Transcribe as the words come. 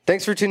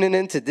Thanks for tuning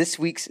in to this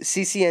week's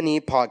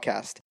CCNE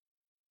podcast.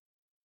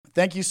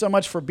 Thank you so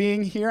much for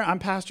being here. I'm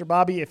Pastor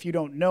Bobby. If you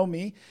don't know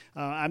me,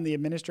 I'm the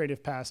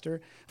administrative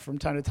pastor. From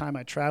time to time,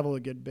 I travel a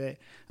good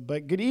bit.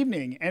 But good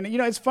evening. And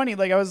it's funny,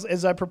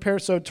 as I prepare,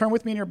 so turn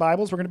with me in your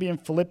Bibles. We're going to be in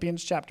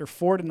Philippians chapter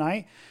 4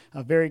 tonight.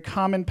 A very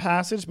common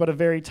passage, but a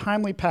very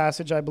timely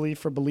passage, I believe,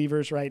 for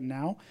believers right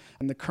now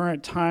in the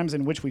current times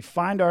in which we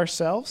find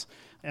ourselves.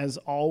 As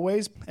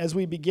always, as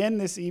we begin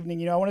this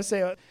evening, I want to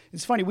say,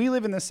 it's funny, we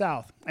live in the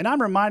South, and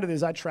I'm reminded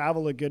as I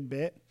travel a good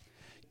bit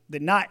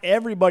that not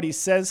everybody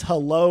says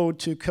hello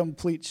to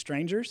complete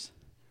strangers.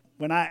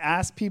 When I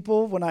ask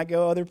people, when I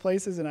go other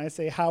places and I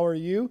say, how are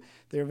you?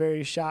 They're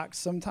very shocked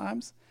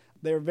sometimes.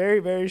 They're very,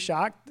 very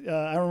shocked.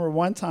 I remember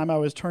one time I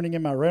was turning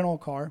in my rental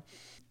car,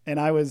 and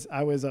I was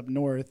up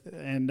north,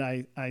 and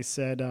I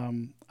said,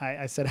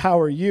 how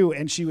are you?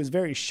 And she was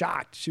very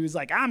shocked. She was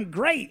like, I'm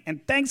great,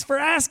 and thanks for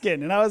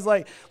asking. And I was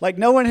like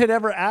no one had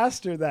ever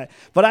asked her that.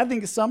 But I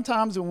think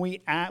sometimes when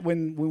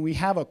we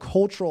have a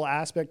cultural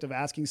aspect of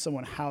asking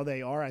someone how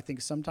they are, I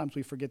think sometimes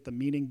we forget the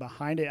meaning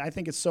behind it. I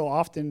think it's so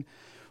often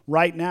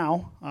right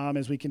now,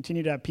 as we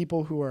continue to have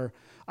people who are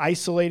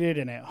isolated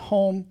and at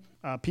home,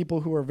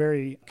 people who are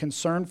very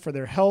concerned for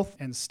their health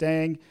and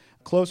staying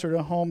closer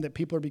to home, that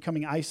people are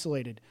becoming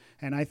isolated.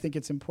 And I think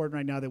it's important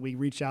right now that we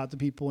reach out to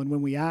people. And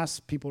when we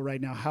ask people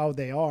right now how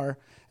they are,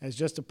 as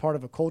just a part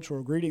of a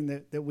cultural greeting,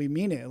 that we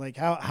mean it. Like,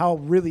 how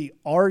really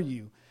are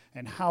you?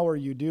 And how are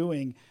you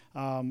doing?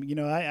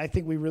 I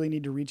think we really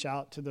need to reach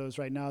out to those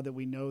right now that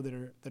we know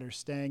that are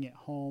staying at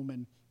home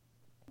and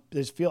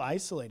just feel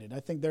isolated. I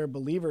think there are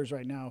believers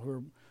right now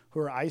who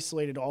are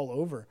isolated all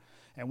over.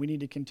 And we need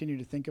to continue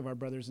to think of our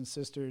brothers and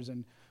sisters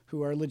and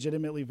who are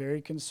legitimately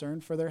very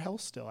concerned for their health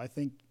still. I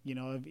think,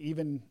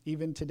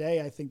 even today,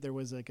 I think there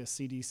was like a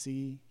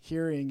CDC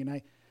hearing, and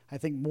I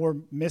think more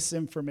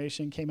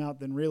misinformation came out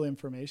than real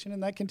information,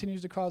 and that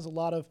continues to cause a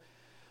lot of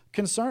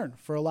concern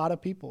for a lot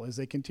of people as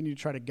they continue to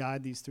try to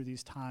guide these through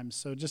these times.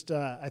 So just,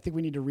 I think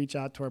we need to reach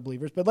out to our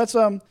believers. But let's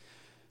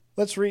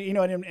read,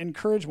 and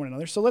encourage one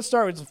another. So let's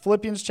start with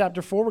Philippians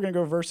chapter 4. We're going to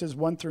go verses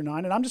 1 through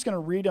 9, and I'm just going to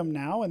read them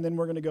now, and then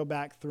we're going to go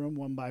back through them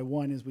one by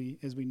one as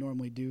we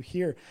normally do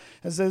here.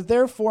 It says,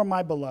 "Therefore,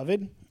 my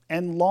beloved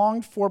and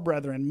longed for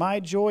brethren,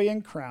 my joy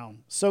and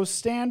crown, so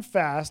stand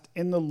fast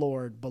in the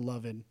Lord,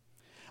 beloved.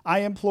 I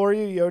implore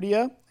you,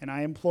 Euodia, and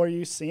I implore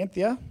you,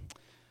 Syntyche."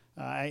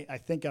 I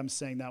think I'm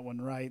saying that one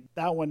right.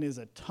 That one is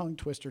a tongue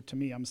twister to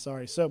me. I'm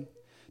sorry. So,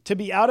 "To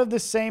be out of the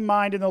same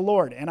mind in the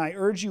Lord. And I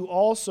urge you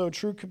also,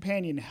 true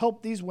companion,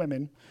 help these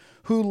women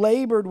who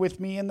labored with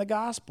me in the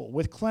gospel,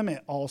 with Clement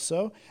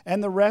also,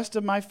 and the rest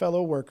of my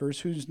fellow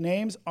workers whose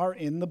names are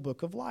in the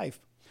book of life.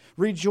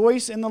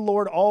 Rejoice in the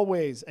Lord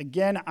always.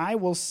 Again, I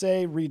will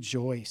say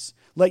rejoice.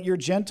 Let your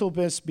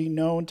gentleness be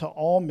known to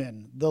all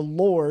men. The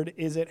Lord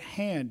is at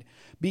hand.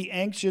 Be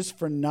anxious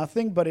for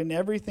nothing, but in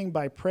everything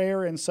by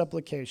prayer and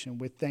supplication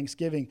with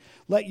thanksgiving.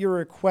 Let your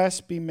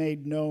requests be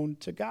made known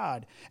to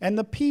God. And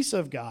the peace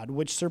of God,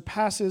 which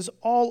surpasses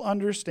all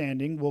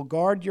understanding, will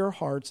guard your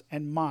hearts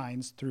and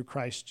minds through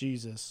Christ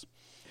Jesus.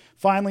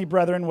 Finally,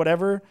 brethren,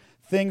 whatever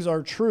things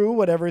are true,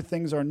 whatever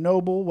things are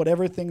noble,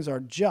 whatever things are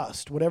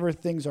just, whatever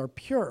things are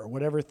pure,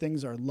 whatever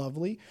things are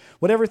lovely,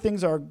 whatever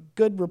things are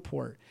good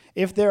report,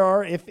 if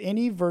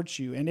any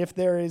virtue, and if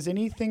there is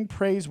anything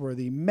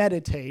praiseworthy,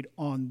 meditate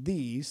on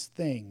these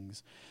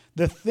things.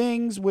 The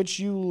things which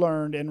you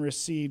learned and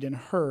received and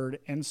heard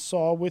and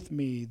saw with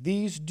me,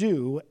 these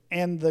do,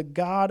 and the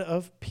God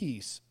of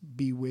peace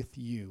be with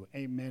you."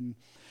 Amen.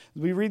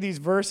 As we read these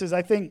verses,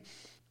 I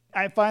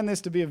find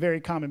this to be a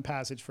very common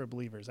passage for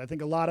believers. I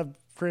think a lot of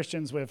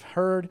Christians have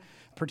heard,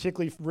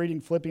 particularly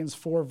reading Philippians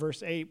 4,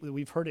 verse 8,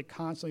 we've heard it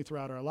constantly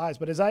throughout our lives.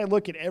 But as I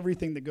look at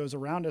everything that goes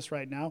around us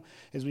right now,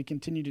 as we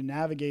continue to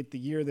navigate the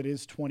year that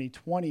is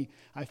 2020,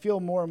 I feel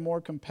more and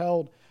more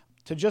compelled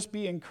to just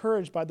be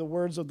encouraged by the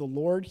words of the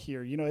Lord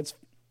here. It's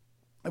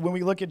when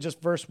we look at just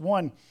verse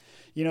 1,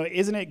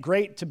 isn't it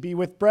great to be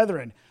with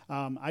brethren?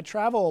 I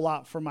travel a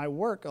lot for my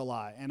work a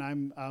lot, and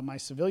I'm my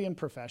civilian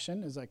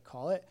profession, as I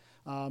call it.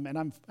 And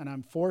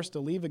I'm forced to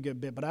leave a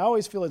good bit, but I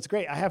always feel it's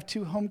great. I have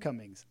two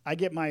homecomings. I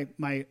get my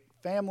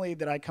family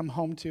that I come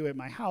home to at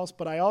my house,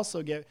 but I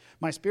also get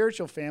my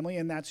spiritual family,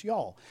 and that's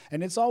y'all.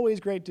 And it's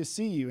always great to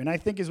see you. And I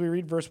think as we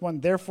read verse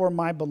 1, "Therefore,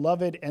 my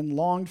beloved and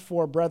longed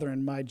for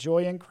brethren, my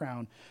joy and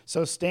crown,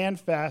 so stand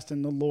fast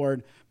in the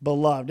Lord,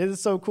 beloved." It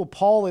is so cool.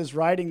 Paul is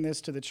writing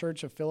this to the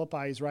church of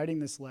Philippi. He's writing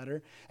this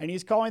letter, and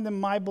he's calling them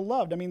my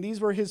beloved. I mean,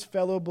 these were his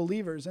fellow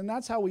believers, and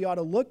that's how we ought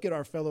to look at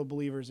our fellow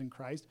believers in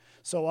Christ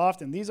so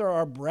often. These are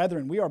our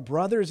brethren. We are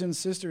brothers and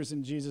sisters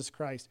in Jesus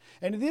Christ.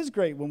 And it is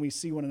great when we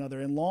see one another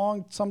and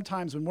long sometimes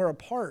when we're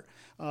apart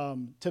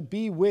to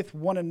be with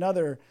one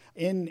another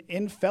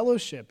in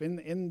fellowship,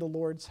 in the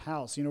Lord's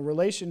house.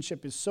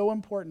 Relationship is so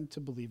important to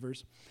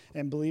believers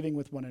and believing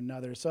with one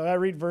another. So I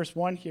read verse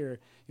 1 here,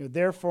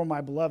 "Therefore,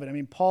 my beloved." I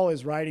mean, Paul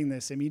is writing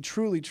this, and he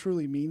truly,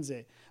 truly means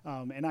it.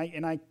 And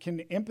I can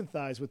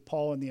empathize with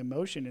Paul and the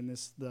emotion in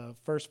the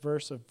first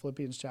verse of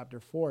Philippians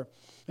chapter 4.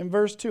 In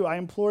verse 2, "I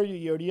implore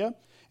you, Euodia,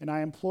 and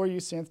I implore you,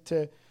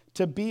 Syntyche,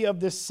 to be of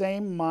the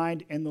same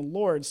mind in the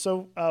Lord.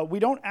 So we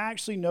don't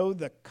actually know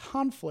the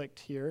conflict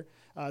here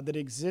that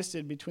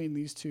existed between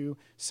these two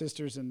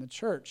sisters in the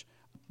church.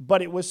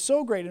 But it was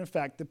so great, in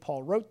fact, that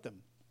Paul wrote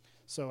them.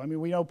 So, I mean,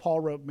 we know Paul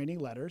wrote many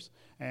letters,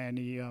 and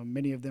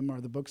many of them are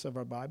the books of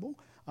our Bible,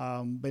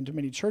 been to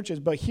many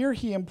churches. But here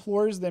he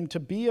implores them to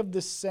be of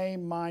the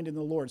same mind in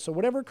the Lord. So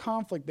whatever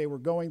conflict they were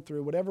going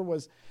through, whatever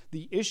was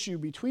the issue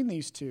between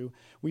these two,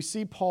 we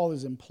see Paul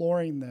is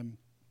imploring them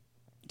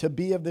to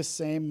be of the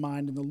same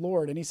mind in the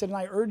Lord. And he said, and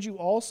I urge you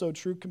also,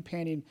 true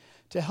companion,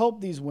 to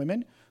help these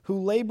women who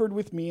labored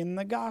with me in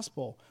the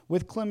gospel,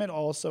 with Clement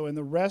also and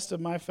the rest of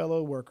my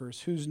fellow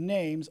workers, whose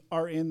names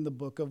are in the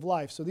book of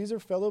life. So these are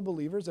fellow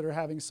believers that are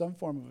having some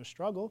form of a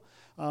struggle.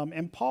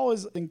 And Paul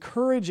is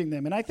encouraging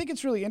them. And I think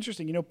it's really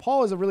interesting. You know,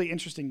 Paul is a really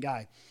interesting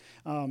guy.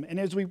 And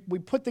as we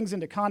put things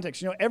into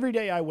context, you know, every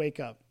day I wake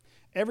up,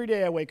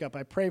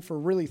 I pray for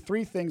really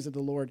three things of the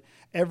Lord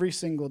every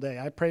single day.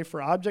 I pray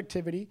for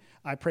objectivity,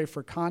 I pray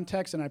for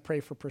context, and I pray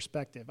for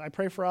perspective. I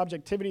pray for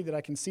objectivity, that I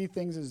can see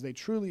things as they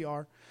truly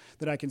are,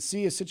 that I can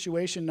see a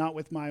situation not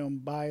with my own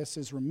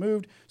biases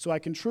removed, so I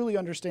can truly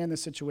understand the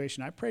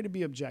situation. I pray to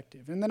be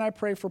objective. And then I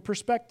pray for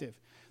perspective,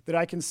 that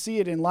I can see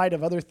it in light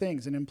of other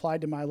things and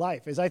implied to my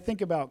life. As I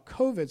think about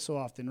COVID so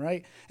often,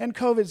 right? And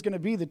COVID's going to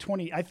be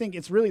I think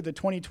it's really the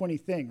 2020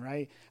 thing,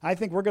 right? I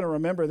think we're going to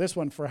remember this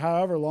one for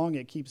however long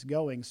it keeps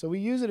going. So we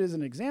use it as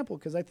an example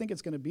because I think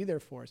it's going to be there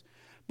for us.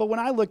 But when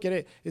I look at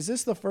it, is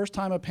this the first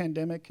time a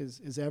pandemic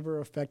has ever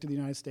affected the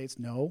United States?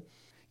 No.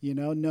 You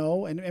know,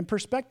 no. And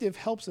perspective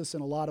helps us in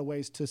a lot of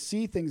ways to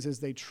see things as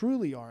they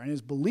truly are. And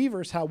as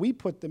believers, how we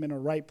put them in a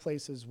right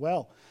place as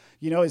well.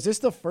 You know, is this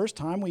the first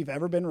time we've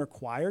ever been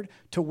required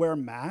to wear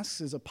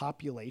masks as a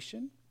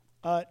population?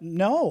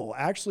 No,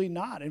 actually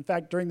not. In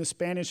fact, during the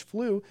Spanish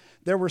flu,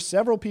 there were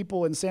several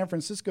people in San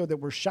Francisco that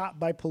were shot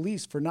by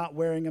police for not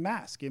wearing a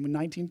mask. In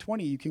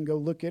 1920, you can go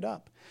look it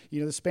up.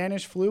 You know, the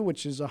Spanish flu,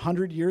 which is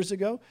 100 years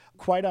ago,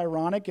 quite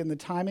ironic in the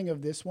timing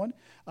of this one,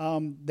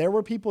 there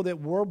were people that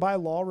were by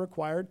law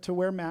required to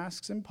wear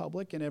masks in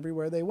public and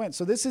everywhere they went.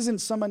 So this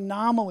isn't some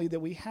anomaly that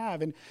we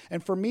have.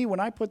 And for me, when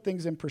I put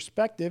things in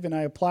perspective and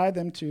I apply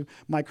them to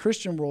my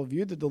Christian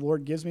worldview that the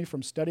Lord gives me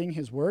from studying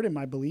his word and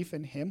my belief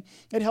in him,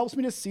 it helps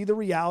me to see the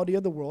reality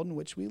of the world in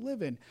which we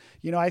live in.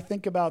 You know, I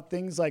think about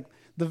things like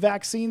the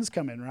vaccines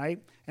coming, right?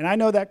 And I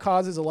know that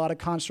causes a lot of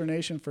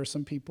consternation for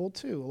some people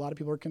too. A lot of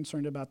people are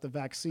concerned about the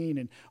vaccine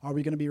and are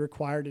we going to be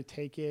required to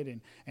take it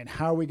and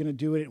how are we going to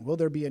do it? And will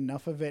there be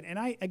enough of it?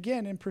 And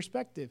again, in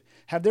perspective,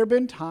 have there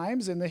been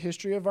times in the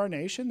history of our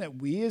nation that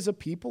we as a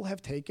people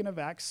have taken a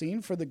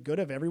vaccine for the good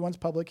of everyone's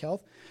public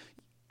health?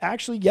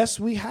 Actually, yes,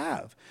 we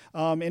have. In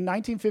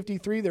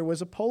 1953, there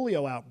was a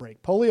polio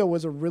outbreak. Polio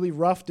was a really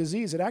rough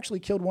disease. It actually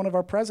killed one of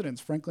our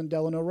presidents, Franklin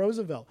Delano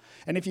Roosevelt.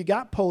 And if you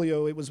got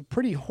polio, it was a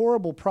pretty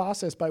horrible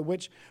process by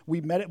which we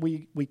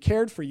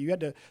cared for you. You had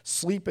to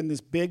sleep in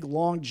this big,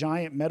 long,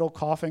 giant metal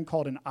coffin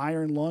called an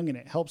iron lung, and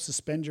it helps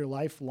suspend your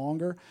life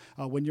longer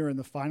when you're in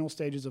the final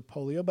stages of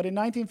polio. But in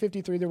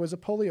 1953, there was a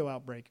polio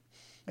outbreak.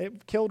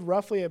 It killed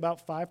roughly about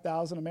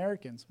 5,000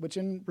 Americans, which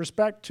in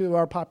respect to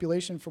our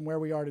population from where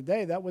we are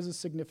today, that was a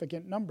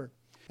significant number.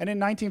 And in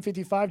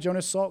 1955,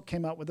 Jonas Salk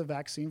came out with a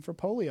vaccine for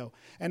polio.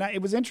 And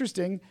it was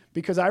interesting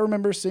because I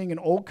remember seeing an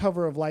old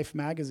cover of Life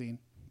magazine.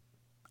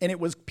 And it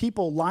was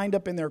people lined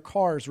up in their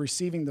cars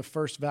receiving the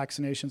first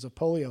vaccinations of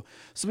polio.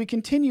 So we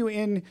continue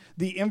in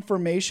the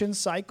information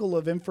cycle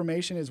of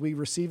information as we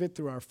receive it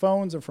through our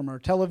phones or from our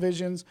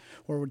televisions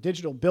or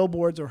digital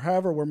billboards or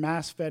however we're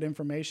mass-fed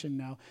information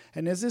now.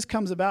 And as this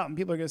comes about and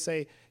people are going to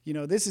say, you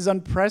know, this is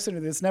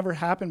unprecedented, it's never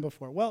happened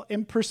before. Well,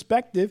 in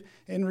perspective,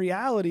 in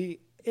reality,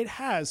 it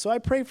has. So I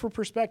pray for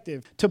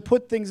perspective to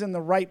put things in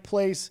the right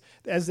place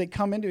as they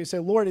come into it. Say,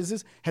 Lord,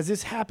 has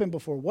this happened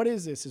before? What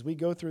is this as we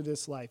go through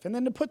this life? And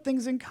then to put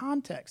things in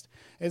context.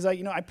 As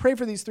I pray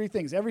for these three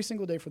things every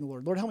single day from the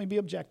Lord. Lord, help me be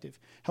objective.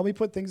 Help me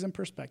put things in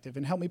perspective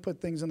and help me put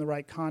things in the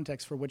right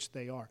context for which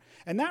they are.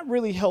 And that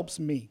really helps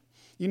me.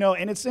 You know,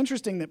 and it's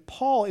interesting that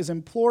Paul is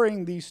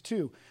imploring these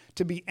two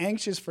to be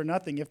anxious for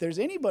nothing. If there's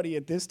anybody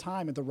at this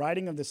time, at the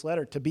writing of this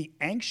letter, to be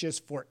anxious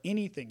for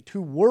anything,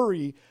 to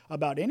worry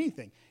about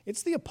anything,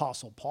 it's the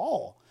Apostle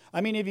Paul.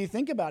 I mean, if you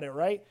think about it,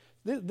 right?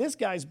 This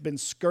guy's been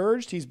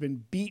scourged. He's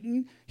been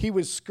beaten. He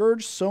was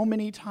scourged so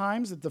many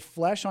times that the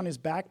flesh on his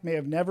back may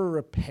have never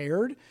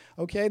repaired.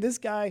 Okay, this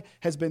guy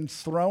has been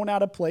thrown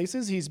out of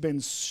places. He's been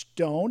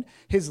stoned.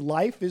 His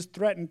life is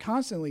threatened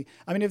constantly.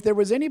 I mean, if there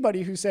was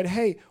anybody who said,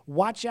 hey,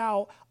 watch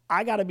out,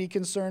 I got to be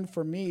concerned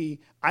for me,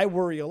 I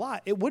worry a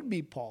lot, it would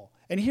be Paul.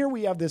 And here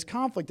we have this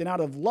conflict, and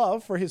out of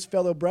love for his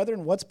fellow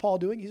brethren, what's Paul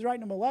doing? He's writing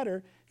them a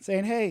letter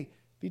saying, hey,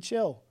 be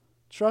chill.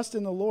 Trust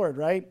in the Lord,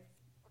 right?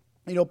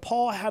 You know,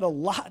 Paul had a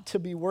lot to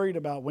be worried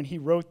about when he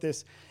wrote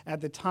this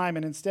at the time,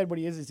 and instead what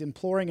he is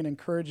imploring and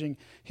encouraging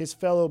his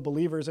fellow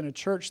believers in a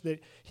church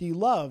that he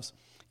loves,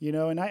 you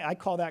know, and I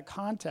call that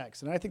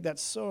context, and I think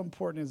that's so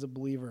important as a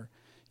believer,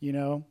 you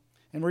know.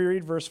 And we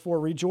read verse 4,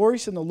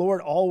 rejoice in the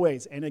Lord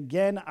always. And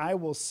again, I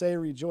will say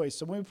rejoice.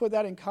 So when we put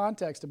that in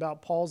context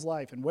about Paul's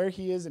life and where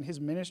he is in his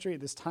ministry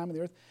at this time of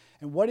the earth,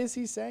 and what is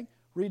he saying?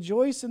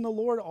 Rejoice in the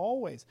Lord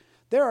always.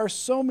 There are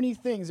so many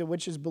things in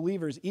which as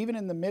believers, even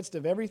in the midst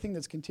of everything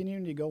that's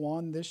continuing to go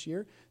on this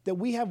year, that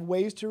we have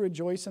ways to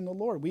rejoice in the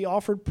Lord. We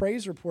offered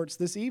praise reports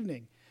this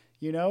evening.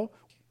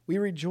 We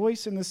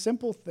rejoice in the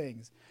simple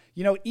things.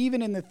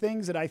 Even in the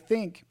things that I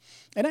think,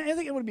 and I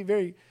think it would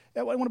be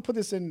I want to put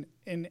this in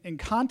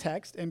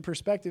context and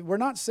perspective. We're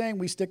not saying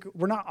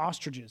we're not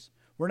ostriches.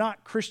 We're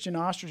not Christian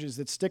ostriches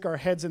that stick our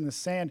heads in the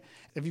sand.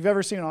 If you've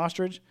ever seen an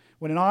ostrich,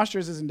 when an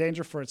ostrich is in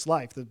danger for its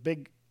life, the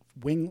big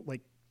wing,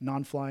 like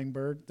non-flying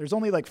bird. There's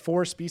only like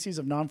 4 species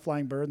of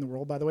non-flying bird in the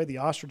world, by the way. The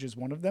ostrich is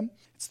one of them.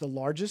 It's the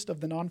largest of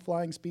the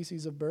non-flying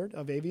species of bird,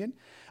 of avian.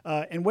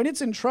 And when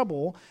it's in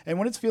trouble and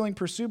when it's feeling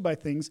pursued by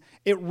things,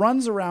 it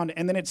runs around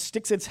and then it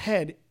sticks its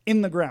head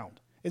in the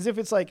ground. As if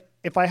it's like,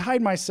 if I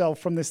hide myself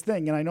from this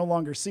thing and I no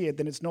longer see it,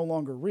 then it's no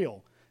longer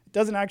real. It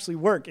doesn't actually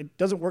work. It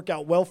doesn't work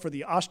out well for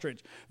the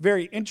ostrich.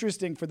 Very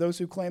interesting for those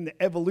who claim that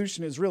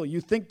evolution is real.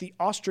 You think the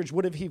ostrich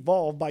would have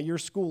evolved by your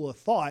school of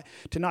thought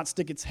to not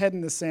stick its head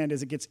in the sand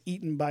as it gets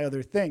eaten by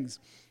other things.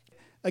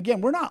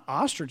 Again, we're not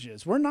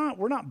ostriches. We're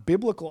not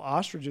biblical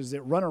ostriches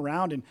that run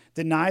around and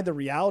deny the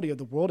reality of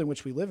the world in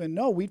which we live in.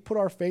 No, we put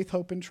our faith,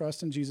 hope, and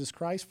trust in Jesus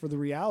Christ for the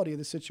reality of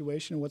the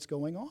situation and what's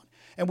going on.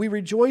 And we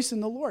rejoice in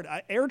the Lord.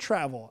 Air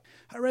travel.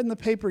 I read in the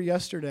paper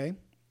yesterday,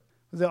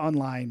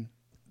 online,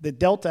 that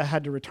Delta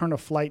had to return a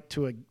flight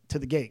to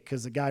the gate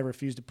because the guy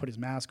refused to put his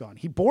mask on.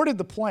 He boarded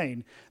the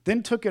plane,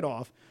 then took it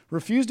off,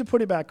 refused to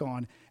put it back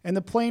on, and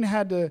the plane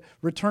had to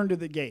return to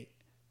the gate.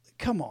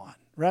 Come on,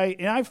 right?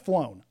 And I have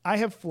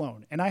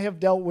flown, and I have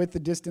dealt with the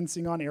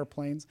distancing on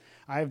airplanes.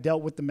 I have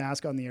dealt with the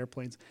mask on the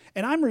airplanes.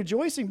 And I'm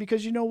rejoicing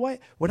because you know what?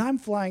 When I'm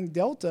flying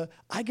Delta,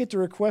 I get to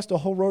request a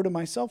whole row to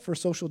myself for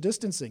social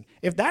distancing.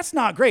 If that's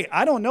not great,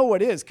 I don't know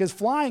what is, because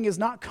flying is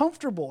not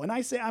comfortable. And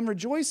I say I'm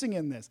rejoicing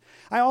in this.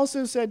 I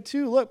also said,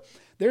 too, look,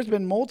 there's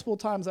been multiple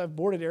times I've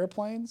boarded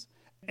airplanes,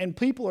 and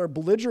people are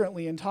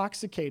belligerently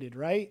intoxicated,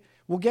 right?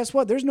 Well, guess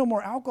what? There's no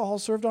more alcohol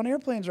served on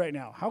airplanes right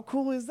now. How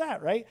cool is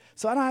that, right?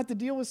 So I don't have to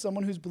deal with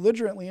someone who's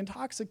belligerently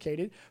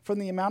intoxicated from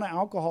the amount of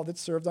alcohol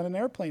that's served on an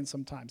airplane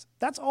sometimes.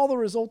 That's all the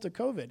result of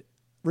COVID.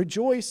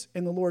 Rejoice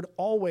in the Lord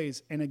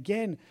always. And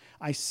again,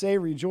 I say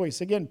rejoice.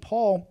 Again,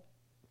 Paul,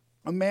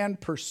 a man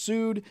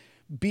pursued,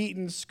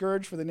 beaten,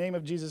 scourged for the name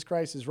of Jesus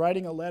Christ, is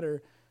writing a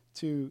letter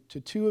to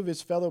 2 of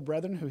his fellow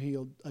brethren who he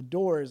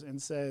adores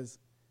and says,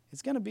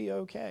 it's going to be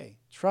okay.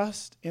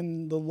 Trust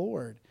in the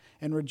Lord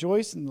and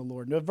rejoice in the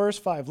Lord. Now, verse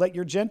 5, let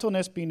your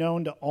gentleness be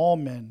known to all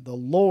men. The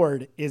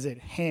Lord is at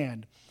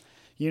hand.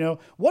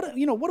 What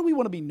do we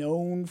want to be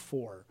known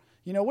for?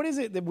 What is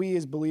it that we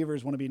as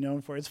believers want to be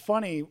known for? It's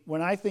funny,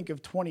 when I think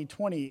of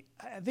 2020,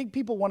 I think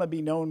people want to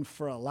be known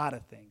for a lot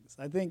of things.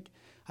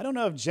 I don't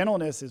know if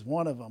gentleness is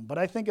one of them, but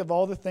I think of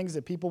all the things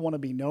that people want to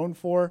be known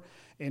for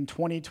in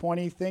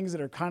 2020, things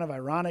that are kind of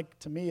ironic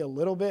to me a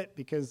little bit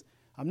because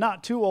I'm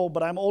not too old,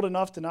 but I'm old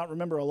enough to not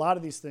remember a lot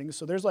of these things.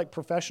 So there's like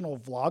professional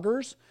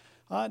vloggers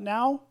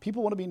now.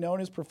 People want to be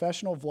known as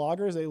professional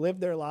vloggers. They live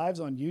their lives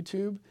on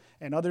YouTube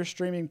and other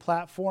streaming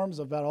platforms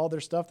about all their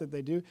stuff that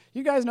they do.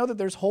 You guys know that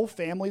there's whole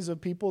families of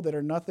people that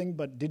are nothing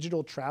but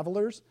digital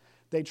travelers.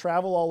 They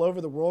travel all over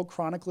the world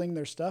chronicling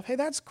their stuff. Hey,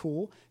 that's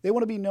cool. They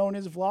want to be known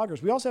as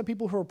vloggers. We also have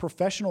people who are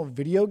professional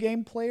video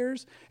game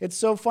players. It's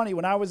so funny.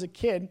 When I was a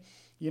kid,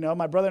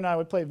 my brother and I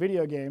would play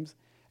video games.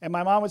 And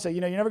my mom would say,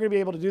 you're never going to be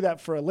able to do that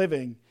for a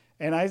living.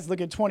 And I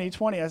look at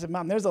 2020, I said,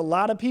 Mom, there's a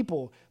lot of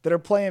people that are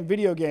playing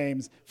video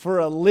games for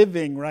a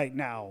living right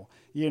now.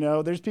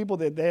 There's people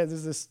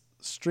there's this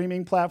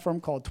streaming platform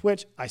called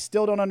Twitch. I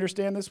still don't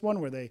understand this one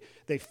where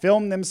they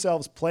film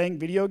themselves playing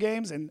video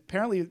games. And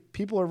apparently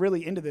people are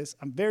really into this.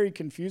 I'm very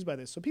confused by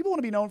this. So people want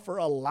to be known for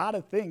a lot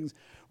of things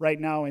right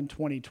now in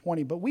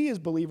 2020. But we as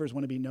believers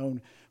want to be known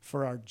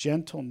for our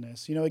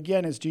gentleness.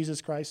 Again, as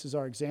Jesus Christ is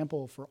our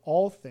example for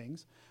all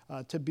things,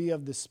 to be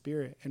of the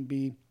Spirit and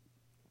be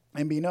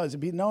known, to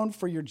be known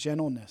for your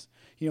gentleness.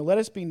 Let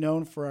us be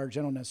known for our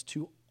gentleness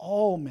to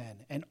all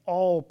men and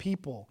all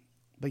people.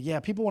 But yeah,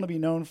 people want to be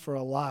known for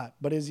a lot.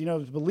 But as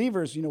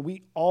believers,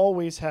 we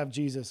always have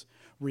Jesus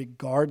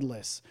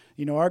regardless.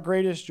 Our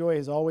greatest joy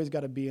has always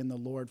got to be in the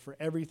Lord for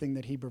everything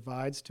that he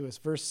provides to us.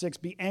 Verse 6,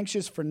 be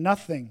anxious for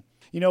nothing.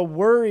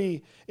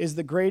 Worry is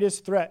the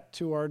greatest threat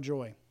to our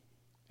joy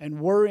and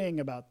worrying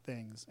about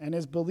things. And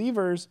as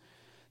believers,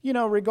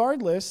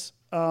 regardless,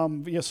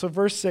 so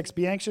verse 6,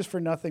 be anxious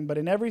for nothing, but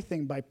in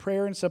everything by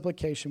prayer and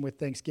supplication with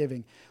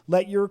thanksgiving,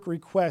 let your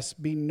requests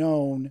be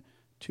known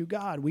to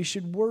God. We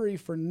should worry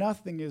for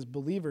nothing as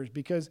believers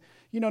because,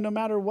 no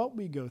matter what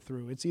we go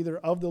through, it's either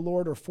of the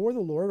Lord or for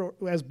the Lord,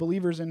 or as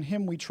believers in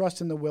him, we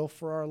trust in the will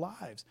for our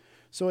lives.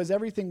 So as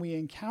everything we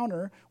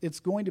encounter, it's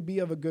going to be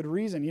of a good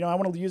reason. I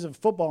want to use a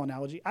football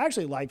analogy. I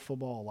actually like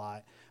football a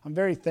lot. I'm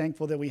very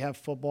thankful that we have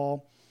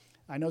football.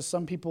 I know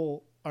some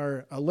people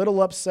are a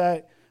little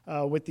upset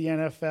with the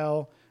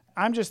NFL.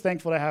 I'm just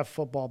thankful to have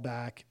football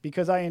back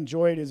because I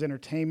enjoy it as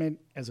entertainment,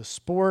 as a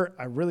sport.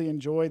 I really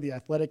enjoy the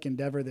athletic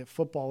endeavor that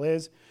football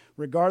is.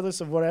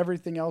 Regardless of what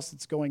everything else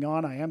that's going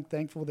on, I am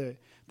thankful that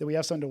we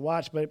have something to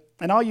watch.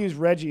 And I'll use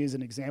Reggie as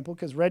an example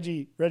because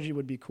Reggie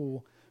would be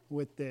cool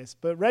with this.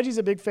 But Reggie's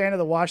a big fan of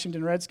the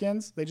Washington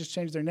Redskins. They just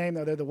changed their name,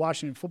 though. They're the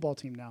Washington football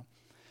team now.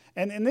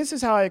 And this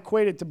is how I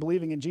equate it to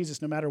believing in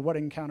Jesus no matter what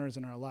encounters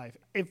in our life.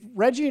 If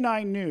Reggie and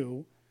I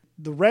knew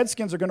the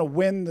Redskins are going to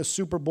win the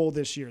Super Bowl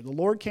this year, the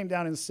Lord came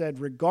down and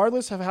said,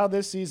 regardless of how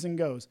this season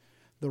goes,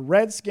 the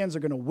Redskins are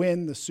going to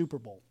win the Super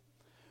Bowl.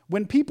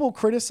 When people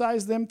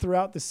criticize them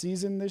throughout the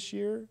season this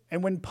year,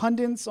 and when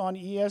pundits on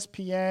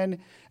ESPN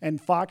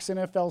and Fox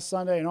NFL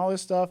Sunday and all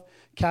this stuff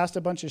cast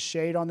a bunch of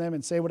shade on them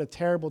and say what a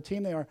terrible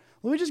team they are,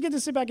 well, we just get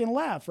to sit back and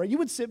laugh, right? You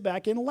would sit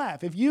back and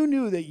laugh. If you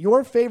knew that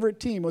your favorite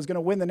team was going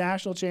to win the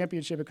national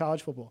championship of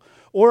college football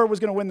or was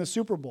going to win the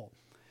Super Bowl,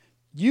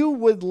 you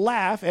would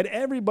laugh at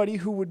everybody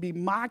who would be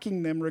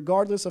mocking them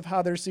regardless of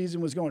how their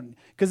season was going.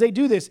 Because they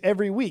do this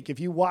every week. If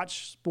you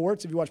watch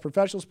sports, if you watch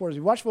professional sports, if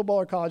you watch football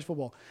or college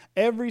football,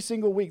 every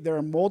single week there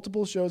are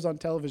multiple shows on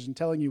television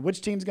telling you which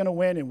team's going to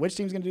win and which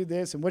team's going to do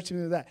this and which team's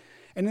going to do that.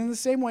 And in the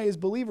same way as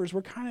believers,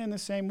 we're kind of in the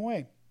same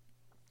way.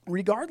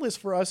 Regardless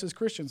for us as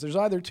Christians, there's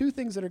either two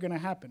things that are going to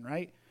happen,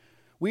 right?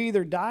 We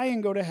either die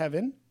and go to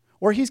heaven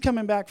or he's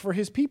coming back for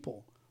his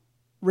people.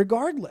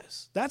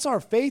 Regardless, that's our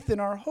faith and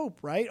our hope,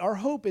 right? Our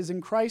hope is in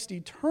Christ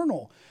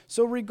eternal.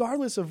 So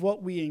regardless of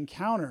what we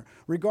encounter,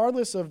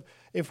 regardless of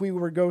if we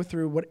were to go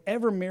through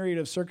whatever myriad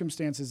of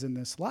circumstances in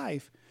this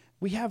life,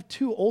 we have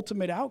two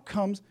ultimate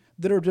outcomes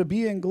that are to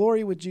be in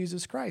glory with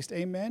Jesus Christ.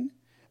 Amen?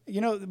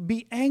 You know,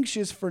 be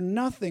anxious for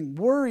nothing.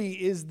 Worry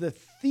is the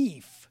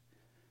thief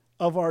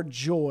of our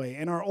joy,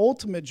 and our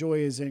ultimate joy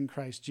is in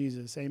Christ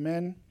Jesus.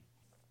 Amen?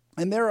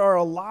 And there are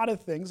a lot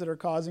of things that are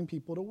causing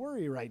people to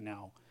worry right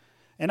now.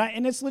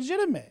 And it's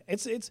legitimate.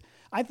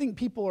 I think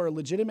people are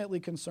legitimately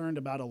concerned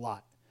about a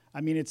lot.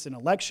 I mean, it's an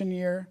election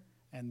year,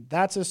 and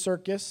that's a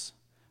circus.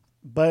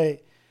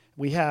 But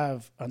we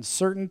have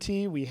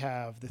uncertainty. We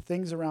have the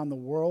things around the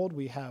world.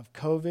 We have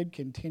COVID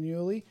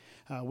continually.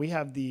 We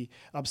have the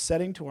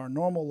upsetting to our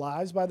normal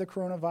lives by the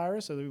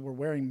coronavirus. So we're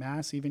wearing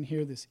masks even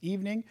here this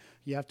evening.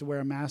 You have to wear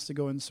a mask to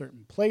go in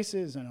certain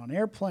places and on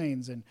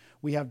airplanes. And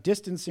we have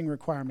distancing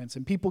requirements.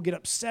 And people get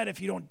upset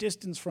if you don't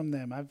distance from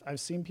them.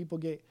 I've seen people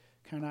get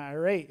kind of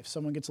irate if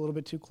someone gets a little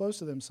bit too close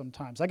to them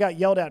sometimes. I got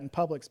yelled at in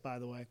Publix, by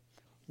the way,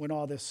 when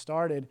all this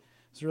started.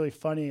 It's really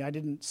funny. I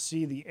didn't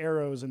see the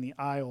arrows in the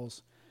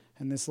aisles,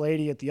 and this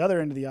lady at the other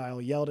end of the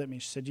aisle yelled at me.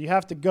 She said, "You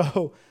have to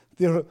go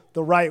the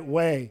right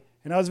way."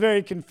 And I was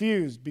very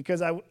confused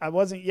because I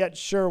wasn't yet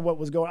sure what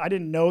was going on. I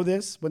didn't know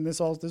this when this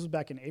was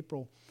back in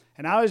April,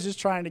 and I was just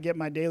trying to get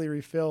my daily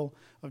refill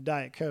of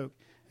Diet Coke.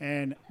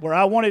 And where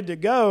I wanted to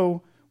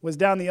go was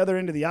down the other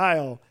end of the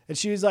aisle. And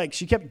she was like,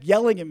 she kept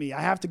yelling at me,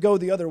 "I have to go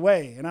the other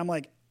way." And I'm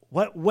like,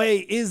 what way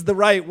is the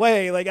right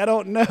way? Like, I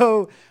don't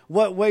know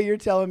what way you're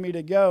telling me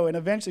to go. And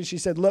eventually she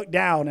said, "Look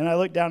down." And I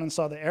looked down and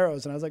saw the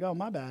arrows. And I was like, oh,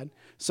 my bad.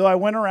 So I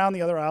went around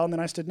the other aisle, and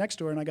then I stood next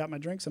to her, and I got my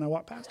drinks, and I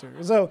walked past her.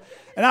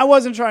 And I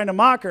wasn't trying to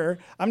mock her.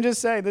 I'm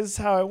just saying this is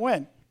how it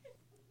went.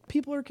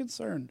 People are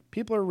concerned.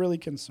 People are really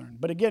concerned.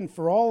 But again,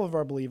 for all of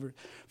our believers,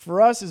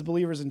 for us as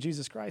believers in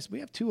Jesus Christ,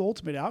 we have two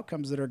ultimate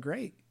outcomes that are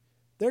great.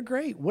 They're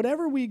great.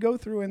 Whatever we go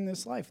through in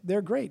this life,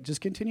 they're great.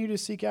 Just continue to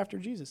seek after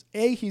Jesus.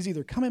 A, he's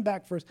either coming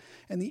back for us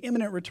and the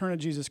imminent return of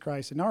Jesus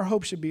Christ. And our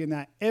hope should be in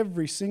that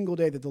every single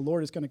day that the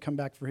Lord is going to come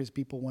back for his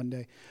people one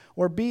day.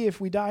 Or B,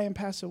 if we die and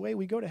pass away,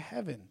 we go to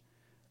heaven.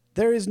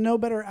 There is no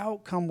better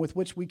outcome with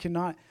which we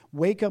cannot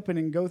wake up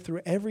and go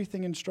through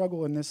everything and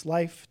struggle in this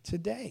life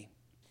today.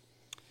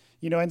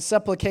 You know, in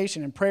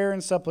supplication, in prayer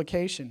and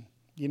supplication,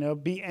 you know,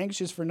 be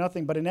anxious for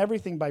nothing, but in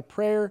everything by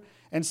prayer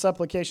and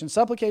supplication.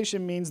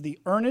 Supplication means the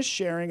earnest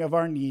sharing of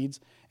our needs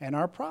and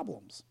our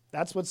problems.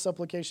 That's what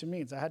supplication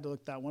means. I had to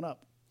look that one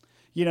up.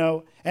 You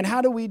know, and how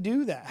do we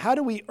do that? How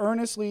do we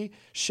earnestly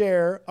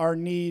share our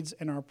needs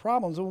and our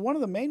problems? Well, one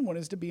of the main one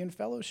is to be in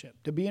fellowship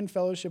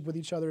with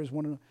each other as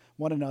one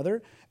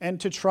another,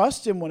 and to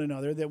trust in one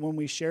another that when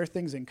we share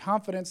things in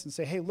confidence and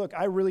say, "Hey, look,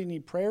 I really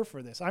need prayer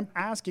for this. I'm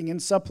asking in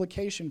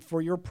supplication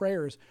for your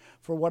prayers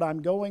for what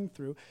I'm going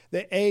through,"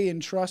 that in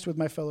trust with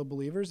my fellow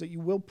believers that you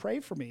will pray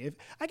for me.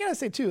 I got to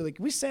say too, like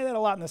we say that a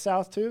lot in the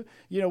South too.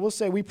 You know, we'll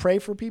say we pray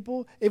for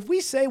people. If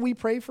we say we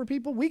pray for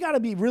people, we got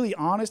to be really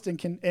honest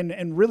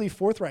and really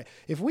forthright.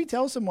 If we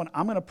tell someone,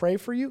 "I'm going to pray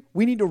for you,"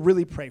 we need to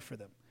really pray for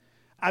them.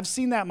 I've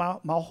seen that my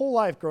whole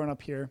life growing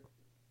up here,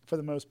 for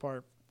the most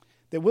part,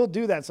 that we'll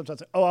do that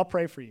sometimes. "Oh, I'll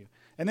pray for you."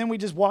 And then we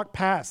just walk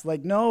past.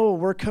 Like, no,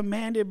 we're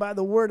commanded by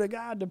the word of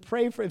God to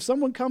pray for. If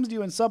someone comes to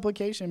you in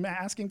supplication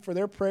asking for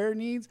their prayer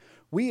needs,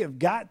 we have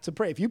got to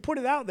pray. If you put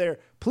it out there,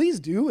 please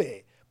do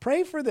it.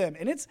 Pray for them.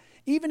 And it's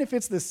even if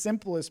it's the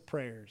simplest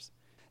prayers.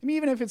 I mean,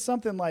 even if it's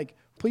something like,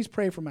 "Please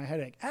pray for my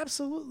headache."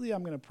 Absolutely,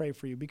 I'm going to pray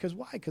for you. Because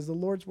why? Because the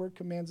Lord's word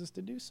commands us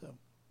to do so.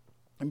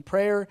 And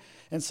prayer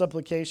and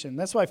supplication.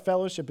 That's why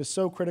fellowship is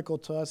so critical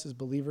to us as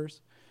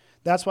believers.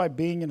 That's why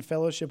being in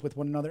fellowship with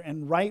one another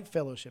and right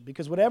fellowship,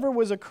 because whatever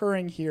was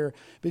occurring here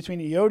between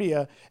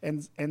Euodia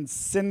and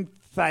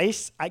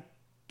Syntyche,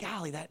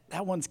 golly,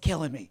 that one's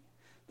killing me.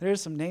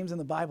 There's some names in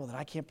the Bible that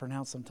I can't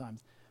pronounce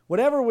sometimes.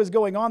 Whatever was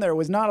going on there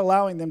was not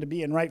allowing them to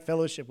be in right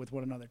fellowship with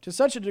one another, to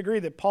such a degree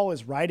that Paul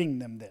is writing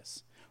them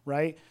this,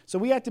 right? So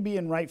we have to be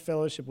in right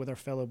fellowship with our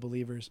fellow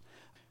believers.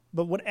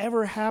 But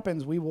whatever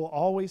happens, we will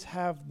always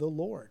have the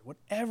Lord.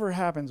 Whatever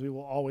happens, we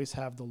will always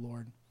have the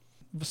Lord.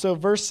 So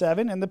verse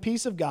 7, and the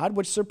peace of God,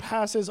 which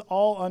surpasses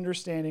all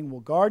understanding,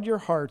 will guard your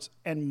hearts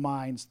and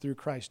minds through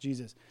Christ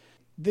Jesus.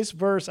 This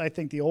verse, I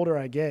think the older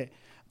I get,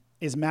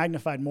 is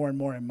magnified more and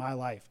more in my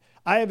life.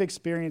 I have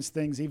experienced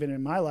things even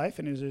in my life,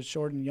 and as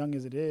short and young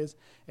as it is,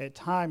 at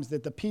times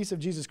that the peace of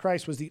Jesus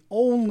Christ was the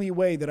only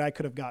way that I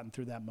could have gotten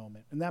through that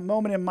moment. And that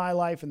moment in my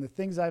life and the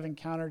things I've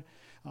encountered,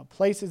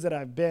 places that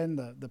I've been,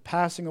 the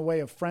passing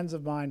away of friends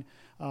of mine,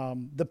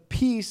 the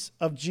peace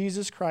of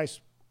Jesus Christ,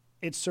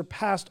 it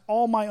surpassed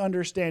all my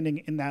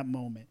understanding in that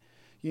moment.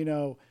 You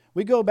know,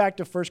 we go back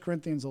to 1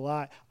 Corinthians a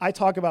lot. I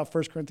talk about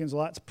 1 Corinthians a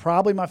lot. It's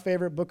probably my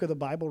favorite book of the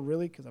Bible,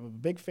 really, because I'm a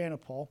big fan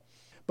of Paul.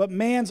 But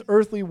man's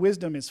earthly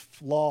wisdom is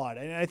flawed.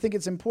 And I think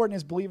it's important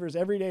as believers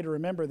every day to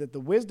remember that the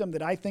wisdom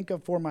that I think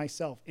of for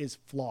myself is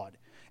flawed.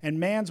 And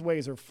man's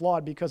ways are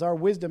flawed because our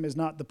wisdom is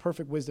not the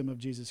perfect wisdom of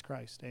Jesus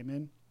Christ.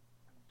 Amen?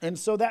 And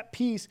so that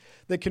peace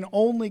that can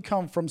only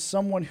come from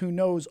someone who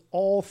knows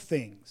all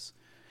things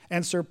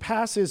and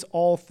surpasses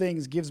all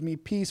things gives me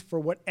peace for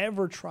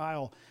whatever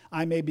trial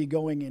I may be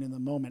going in the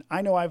moment.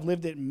 I know I've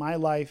lived it in my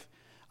life.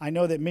 I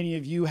know that many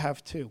of you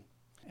have too.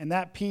 And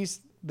that peace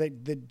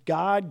that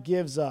God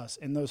gives us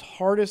in those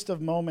hardest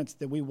of moments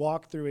that we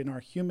walk through in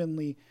our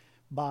humanly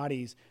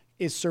bodies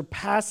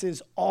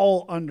surpasses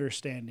all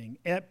understanding.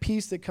 That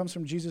peace that comes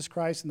from Jesus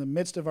Christ in the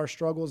midst of our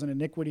struggles and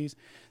iniquities,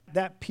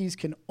 that peace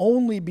can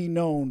only be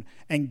known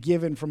and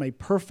given from a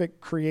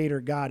perfect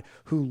creator God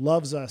who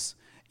loves us,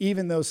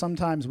 even though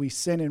sometimes we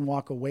sin and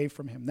walk away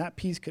from him. That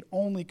peace could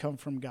only come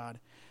from God.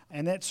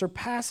 And that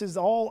surpasses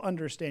all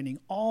understanding,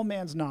 all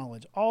man's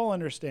knowledge, all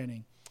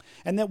understanding.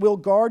 And that will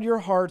guard your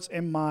hearts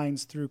and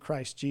minds through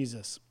Christ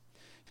Jesus.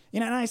 You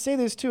know, and I say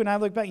this too, and I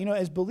look back, you know,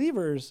 as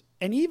believers,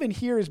 and even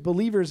here as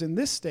believers in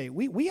this state,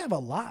 we have a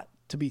lot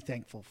to be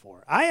thankful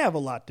for. I have a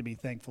lot to be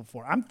thankful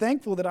for. I'm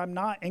thankful that I'm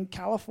not in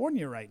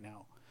California right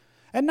now.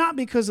 And not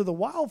because of the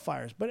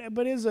wildfires,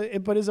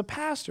 but as a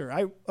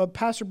pastor.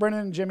 Pastor Brennan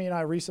and Jimmy and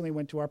I recently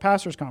went to our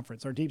pastors'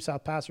 conference, our Deep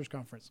South Pastors'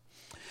 Conference.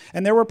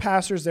 And there were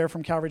pastors there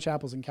from Calvary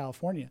Chapels in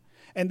California.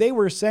 And they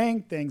were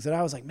saying things that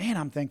I was like, man,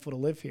 I'm thankful to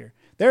live here.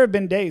 There have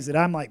been days that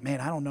I'm like, man,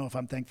 I don't know if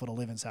I'm thankful to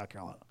live in South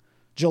Carolina.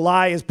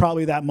 July is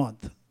probably that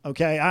month,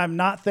 okay? I'm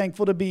not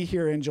thankful to be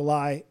here in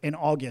July and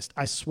August.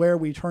 I swear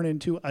we turn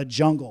into a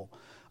jungle.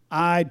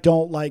 I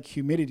don't like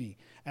humidity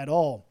at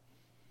all.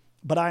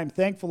 But I am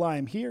thankful I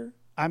am here.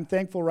 I'm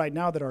thankful right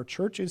now that our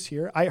church is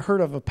here. I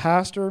heard of a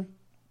pastor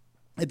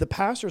at the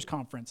pastors'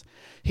 conference.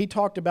 He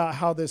talked about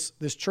how this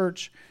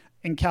church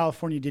in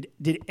California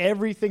did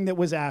everything that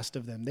was asked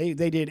of them. They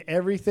did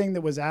everything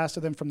that was asked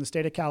of them from the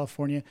state of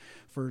California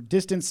for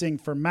distancing,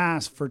 for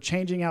masks, for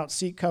changing out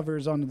seat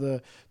covers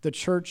on the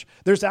church.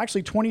 There's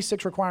actually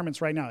 26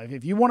 requirements right now.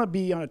 If you want to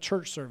be on a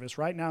church service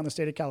right now in the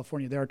state of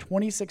California, there are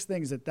 26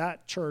 things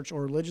that church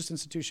or religious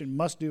institution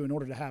must do in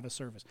order to have a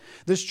service.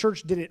 This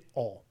church did it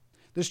all.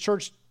 This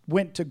church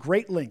went to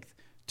great length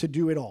to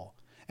do it all.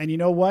 And you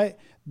know what?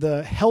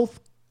 The health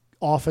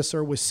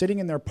officer was sitting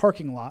in their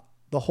parking lot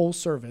the whole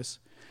service.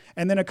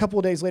 And then a couple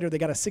of days later, they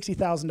got a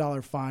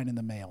 $60,000 fine in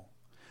the mail.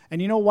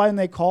 And you know why when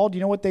they called?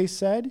 You know what they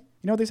said? You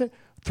know what they said?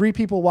 3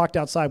 people walked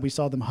outside. We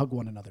saw them hug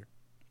one another.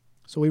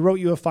 So we wrote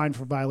you a fine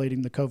for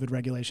violating the COVID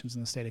regulations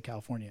in the state of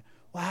California.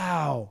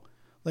 Wow.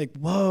 Like,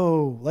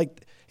 whoa.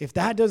 Like, if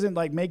that doesn't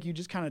like make you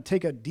just kind of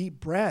take a deep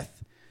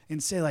breath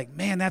and say like,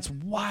 man, that's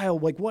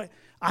wild. Like what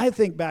I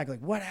think back,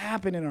 like what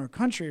happened in our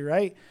country,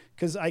 right?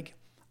 Because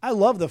I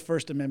love the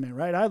First Amendment,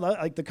 right? I love,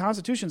 like the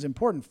Constitution is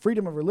important.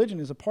 Freedom of religion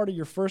is a part of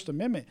your First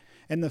Amendment.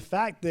 And the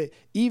fact that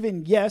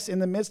even, yes, in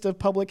the midst of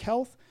public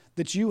health,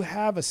 that you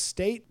have a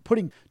state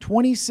putting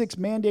 26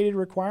 mandated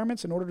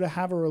requirements in order to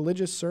have a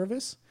religious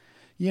service,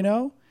 you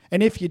know?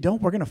 And if you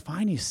don't, we're going to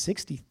fine you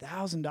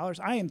 $60,000.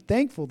 I am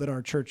thankful that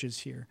our church is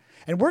here.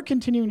 And we're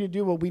continuing to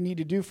do what we need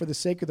to do for the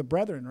sake of the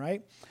brethren,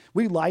 right?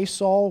 We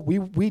Lysol,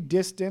 we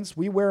distance,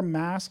 we wear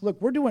masks.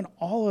 Look, we're doing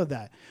all of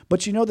that.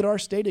 But you know that our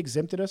state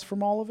exempted us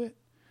from all of it?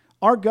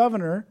 Our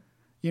governor,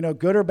 you know,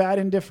 good or bad,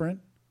 indifferent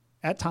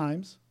at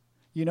times,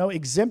 you know,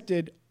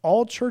 exempted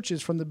all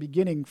churches from the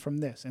beginning from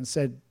this and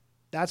said,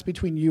 that's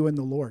between you and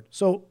the Lord.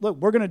 So look,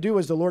 we're going to do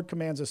as the Lord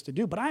commands us to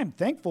do, but I am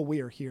thankful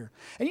we are here.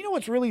 And you know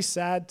what's really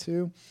sad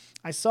too?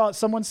 I saw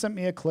someone sent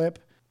me a clip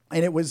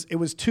and it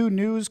was 2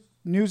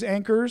 news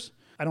anchors.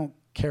 I don't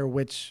care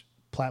which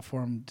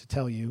platform to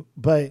tell you,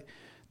 but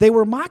they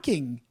were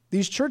mocking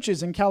these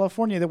churches in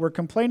California that were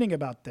complaining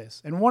about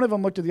this. And one of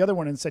them looked at the other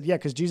one and said, yeah,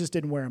 because Jesus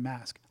didn't wear a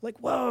mask. Like,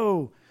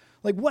 whoa.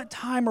 Like, what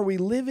time are we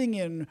living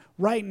in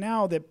right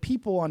now that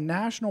people on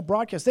national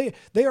broadcast,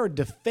 they are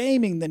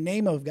defaming the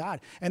name of God,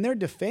 and they're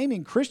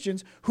defaming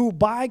Christians who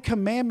by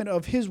commandment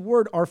of his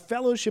word are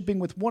fellowshipping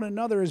with one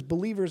another as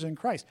believers in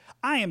Christ.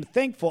 I am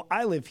thankful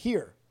I live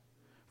here.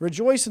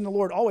 Rejoice in the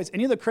Lord always.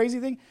 And you know the crazy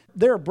thing?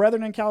 There are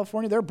brethren in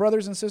California, there are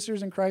brothers and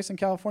sisters in Christ in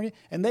California,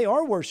 and they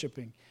are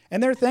worshiping.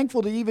 And they're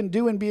thankful to even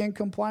do and be in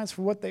compliance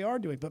for what they are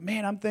doing. But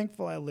man, I'm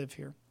thankful I live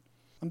here.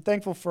 I'm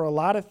thankful for a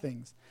lot of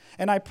things.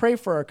 And I pray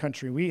for our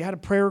country. We had a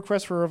prayer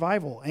request for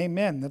revival.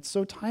 Amen. That's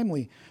so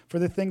timely for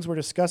the things we're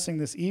discussing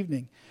this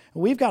evening.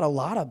 We've got a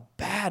lot of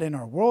bad in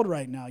our world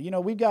right now. You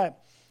know,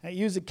 I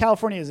use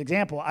California as an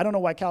example. I don't know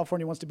why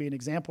California wants to be an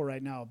example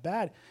right now of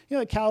bad. You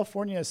know, the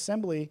California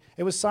Assembly,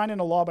 it was signed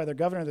into law by their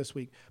governor this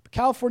week. But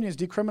California is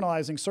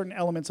decriminalizing certain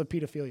elements of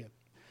pedophilia.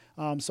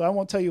 So I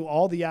won't tell you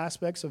all the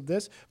aspects of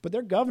this, but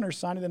their governor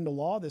signed it into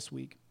law this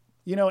week.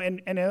 You know,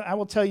 and I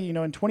will tell you, you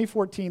know, in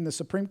 2014, the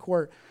Supreme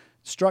Court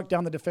struck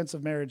down the Defense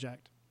of Marriage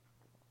Act.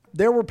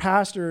 There were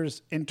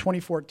pastors in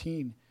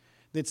 2014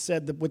 that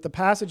said that with the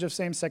passage of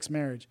same-sex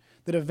marriage,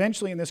 that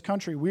eventually in this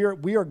country, we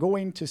are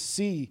going to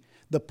see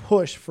the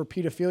push for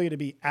pedophilia to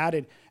be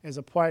added as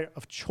a part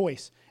of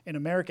choice in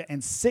America.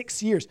 And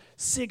 6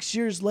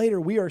 years later,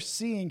 we are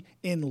seeing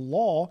in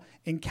law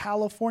in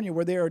California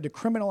where they are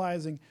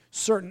decriminalizing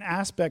certain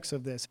aspects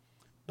of this.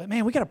 But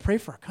man, we got to pray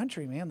for our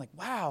country, man. Like,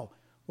 wow.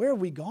 Where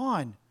have we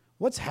gone?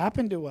 What's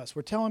happened to us?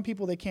 We're telling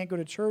people they can't go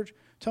to church,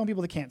 telling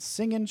people they can't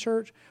sing in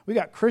church. We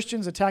got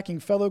Christians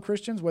attacking fellow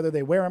Christians, whether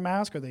they wear a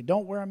mask or they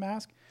don't wear a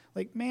mask.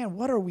 Like, man,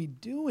 what are we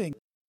doing?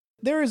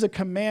 There is a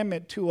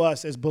commandment to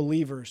us as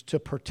believers to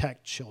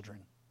protect children.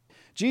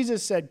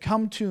 Jesus said,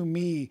 "Come to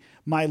me,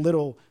 my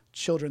little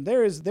children."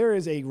 There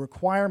is a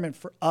requirement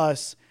for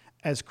us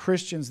as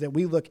Christians that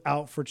we look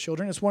out for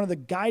children. It's one of the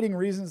guiding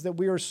reasons that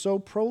we are so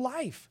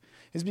pro-life,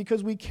 is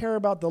because we care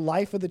about the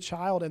life of the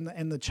child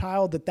and the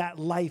child that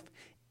life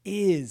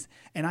is.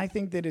 And I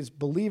think that as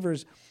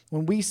believers,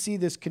 when we see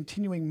this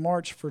continuing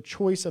march for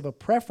choice of a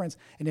preference,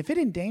 and if it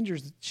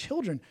endangers the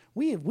children,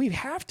 we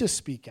have to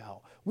speak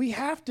out. We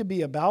have to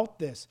be about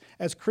this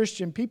as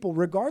Christian people,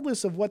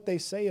 regardless of what they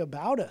say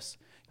about us.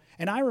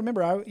 And I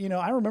remember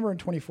in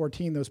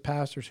 2014, those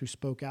pastors who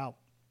spoke out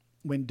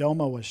when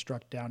DOMA was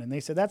struck down, and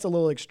they said, that's a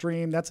little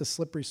extreme. That's a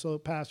slippery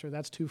slope, Pastor.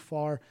 That's too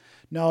far.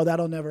 No,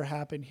 that'll never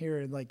happen here.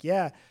 And like,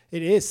 yeah,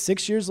 it is.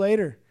 6 years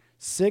later,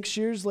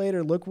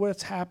 look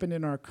what's happened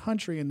in our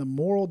country and the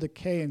moral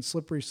decay and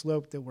slippery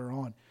slope that we're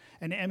on.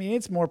 And I mean,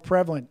 it's more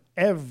prevalent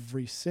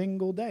every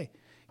single day.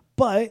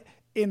 But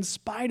in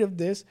spite of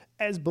this,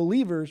 as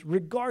believers,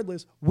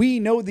 regardless, we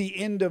know the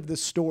end of the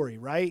story,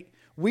 right?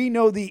 We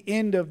know the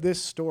end of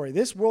this story.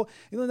 This world,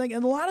 and a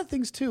lot of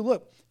things too.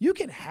 Look, you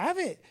can have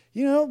it.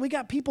 You know, we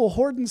got people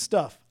hoarding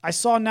stuff. I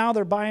saw now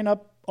they're buying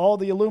up all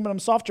the aluminum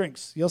soft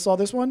drinks. You all saw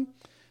this one?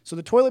 So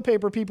the toilet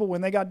paper people,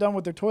 when they got done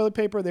with their toilet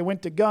paper, they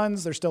went to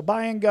guns. They're still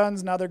buying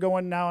guns. Now they're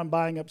going now and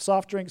buying up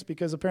soft drinks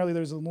because apparently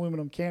there's an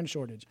aluminum can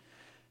shortage.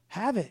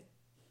 Have it.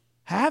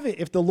 Have it.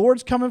 If the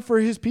Lord's coming for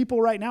his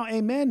people right now,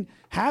 amen.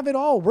 Have it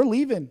all. We're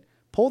leaving.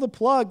 Pull the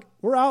plug.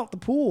 We're out the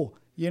pool.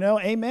 You know,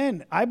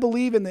 amen. I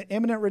believe in the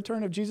imminent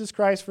return of Jesus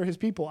Christ for his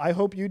people. I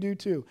hope you do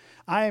too.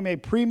 I am a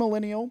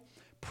premillennial,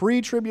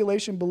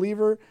 pre-tribulation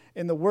believer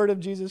in the word of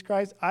Jesus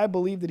Christ. I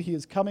believe that he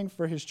is coming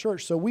for his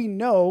church. So we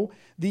know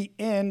the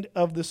end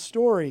of the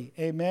story.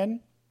 Amen.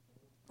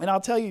 And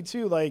I'll tell you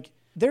too, like,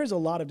 there's a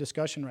lot of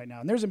discussion right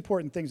now, and there's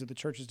important things that the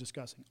church is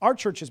discussing. Our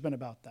church has been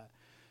about that.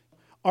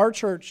 Our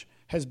church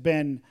has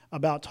been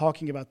about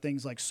talking about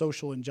things like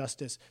social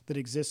injustice that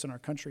exists in our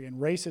country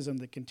and racism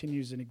that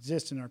continues and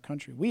exists in our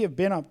country. We have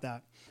been up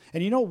that.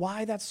 And you know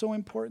why that's so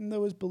important,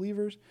 though, as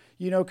believers?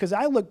 You know, because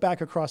I look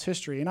back across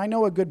history, and I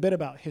know a good bit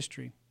about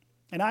history.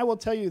 And I will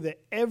tell you that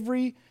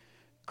every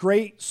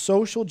great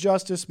social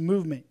justice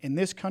movement in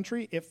this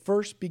country, it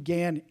first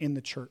began in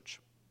the church.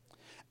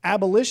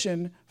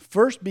 Abolition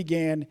first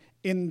began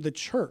in the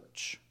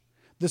church.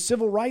 The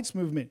civil rights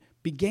movement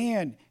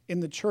began in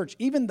the church.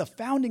 Even the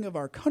founding of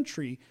our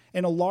country,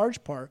 in a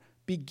large part,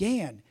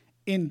 began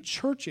in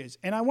churches.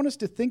 And I want us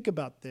to think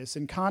about this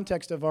in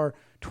context of our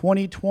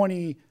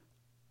 2020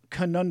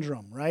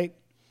 conundrum, right?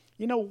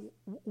 You know,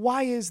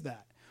 why is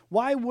that?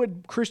 Why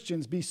would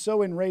Christians be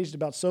so enraged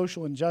about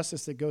social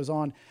injustice that goes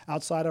on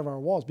outside of our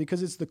walls?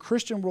 Because it's the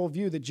Christian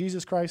worldview that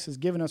Jesus Christ has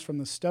given us from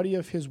the study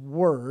of his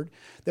word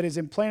that has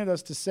implanted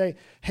us to say,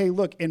 hey,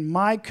 look, in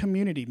my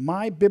community,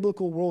 my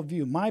biblical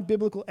worldview, my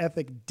biblical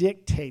ethic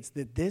dictates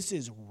that this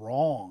is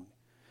wrong.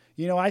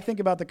 You know, I think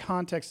about the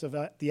context of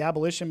the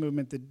abolition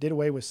movement that did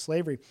away with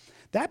slavery.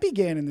 That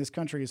began in this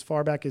country as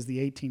far back as the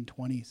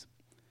 1820s.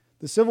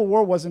 The Civil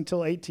War wasn't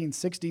until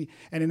 1860,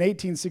 and in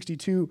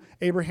 1862,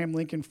 Abraham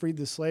Lincoln freed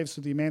the slaves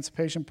through the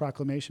Emancipation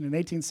Proclamation. In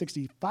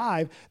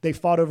 1865, they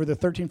fought over the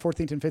 13th,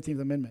 14th, and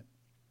 15th Amendment.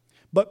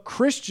 But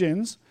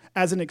Christians,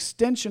 as an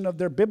extension of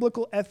their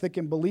biblical ethic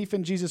and belief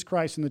in Jesus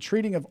Christ and the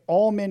treating of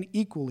all men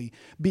equally,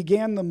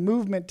 began the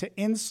movement to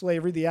end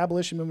slavery, the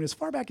abolition movement, as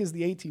far back as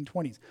the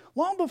 1820s,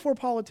 long before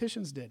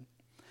politicians did.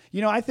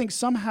 You know, I think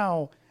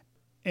somehow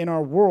in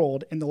our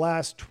world in the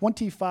last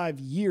 25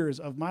 years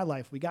of my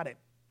life, we got it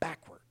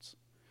backwards.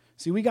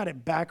 See, we got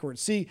it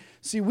backwards. See,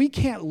 we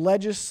can't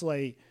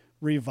legislate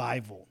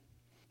revival.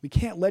 We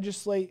can't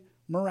legislate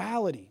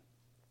morality.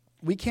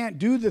 We can't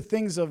do the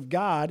things of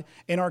God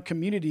in our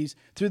communities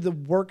through the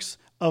works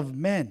of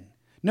men.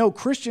 No,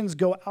 Christians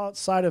go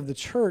outside of the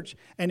church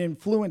and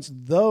influence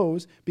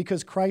those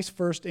because Christ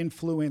first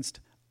influenced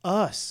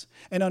us.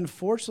 And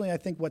unfortunately, I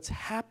think what's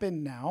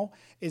happened now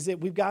is that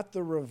we've got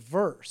the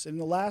reverse. In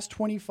the last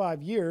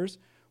 25 years,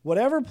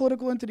 whatever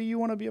political entity you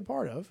want to be a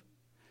part of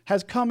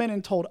has come in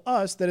and told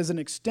us that as an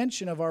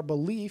extension of our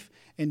belief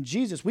in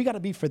Jesus, we got to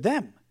be for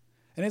them.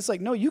 And it's like,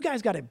 no, you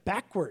guys got it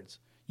backwards.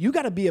 You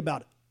got to be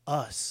about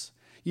us.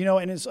 You know,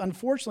 and it's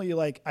unfortunately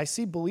like I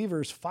see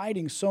believers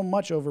fighting so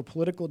much over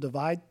political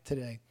divide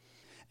today.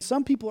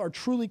 Some people are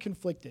truly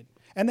conflicted,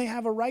 and they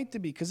have a right to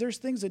be because there's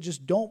things that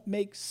just don't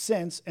make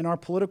sense in our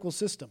political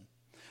system.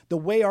 The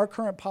way our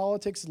current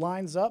politics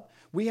lines up,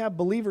 we have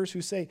believers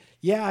who say,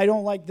 yeah, I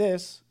don't like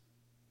this,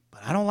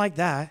 but I don't like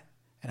that,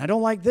 and I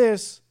don't like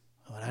this,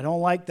 but I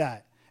don't like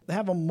that. They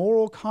have a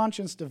moral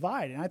conscience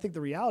divide, and I think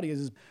the reality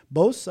is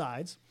both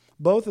sides,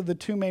 both of the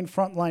two main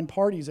frontline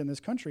parties in this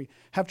country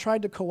have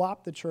tried to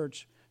co-opt the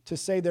church to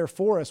say they're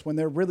for us when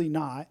they're really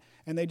not,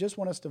 and they just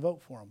want us to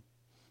vote for them.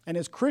 And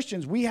as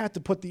Christians, we have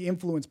to put the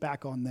influence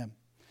back on them.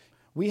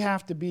 We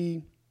have to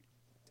be,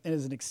 and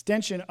as an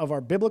extension of our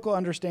biblical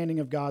understanding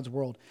of God's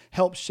world,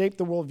 help shape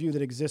the worldview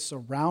that exists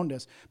around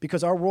us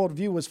because our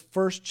worldview was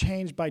first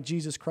changed by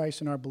Jesus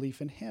Christ and our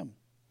belief in him.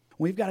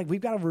 We've got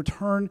to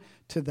return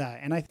to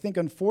that. And I think,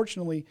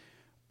 unfortunately,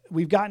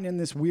 we've gotten in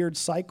this weird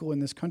cycle in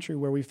this country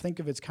where we think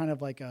of it's kind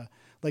of like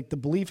the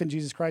belief in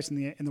Jesus Christ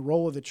and the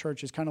role of the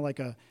church is kind of like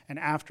an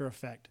after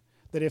effect.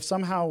 That if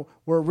somehow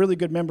we're a really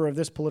good member of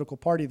this political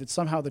party, that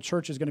somehow the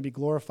church is going to be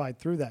glorified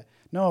through that.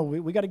 No,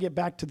 we got to get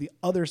back to the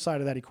other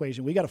side of that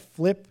equation. We got to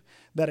flip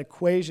that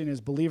equation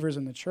as believers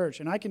in the church.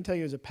 And I can tell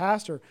you as a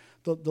pastor,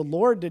 the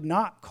Lord did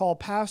not call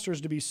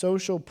pastors to be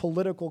social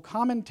political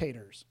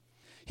commentators.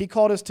 He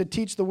called us to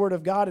teach the word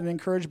of God and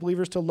encourage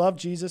believers to love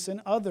Jesus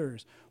and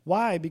others.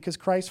 Why? Because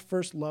Christ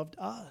first loved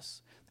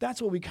us.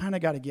 That's what we kind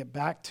of got to get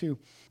back to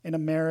in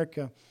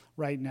America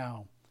right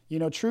now. You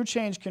know, true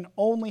change can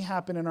only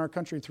happen in our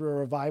country through a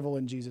revival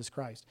in Jesus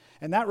Christ.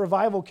 And that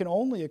revival can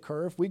only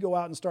occur if we go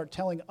out and start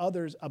telling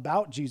others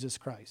about Jesus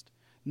Christ.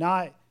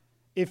 Not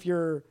if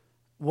you're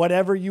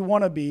whatever you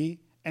want to be.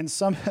 And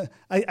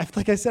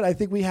like I said, I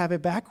think we have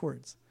it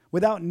backwards.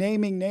 Without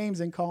naming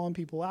names and calling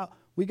people out,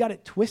 we got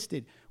it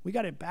twisted. We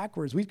got it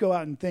backwards. We go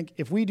out and think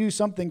if we do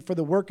something for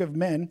the work of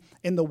men,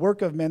 in the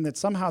work of men, that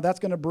somehow that's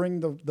going to bring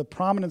the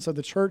prominence of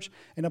the church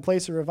in a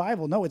place of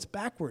revival. No, it's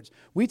backwards.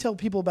 We tell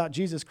people about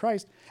Jesus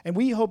Christ, and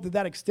we hope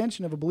that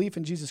extension of a belief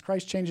in Jesus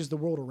Christ changes the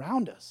world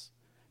around us,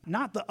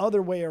 not the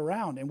other way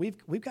around. And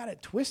we've got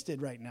it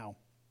twisted right now.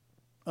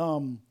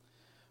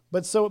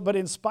 But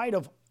in spite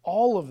of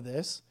all of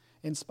this,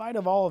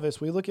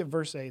 we look at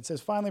verse 8. It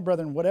says, finally,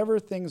 brethren, whatever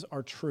things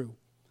are true,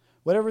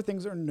 whatever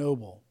things are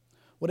noble,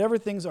 whatever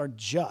things are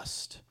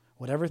just,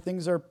 whatever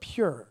things are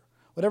pure,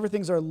 whatever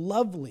things are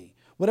lovely,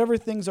 whatever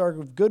things are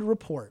of good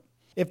report,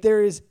 if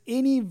there is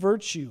any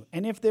virtue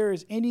and if there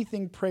is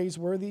anything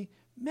praiseworthy,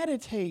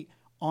 meditate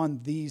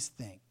on these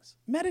things.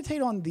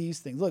 Meditate on these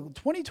things. Look,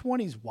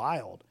 2020 is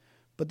wild,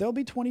 but there'll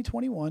be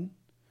 2021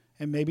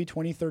 and maybe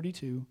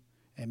 2032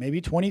 and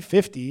maybe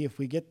 2050 if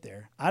we get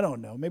there. I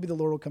don't know. Maybe the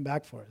Lord will come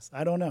back for us.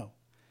 I don't know.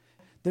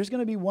 There's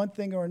going to be one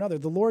thing or another.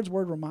 The Lord's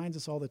word reminds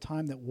us all the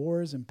time that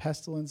wars and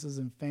pestilences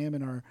and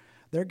famine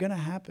they're going to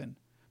happen.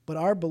 But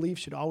our belief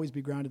should always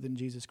be grounded in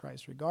Jesus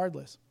Christ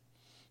regardless.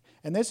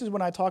 And this is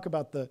when I talk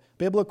about the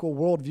biblical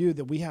worldview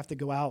that we have to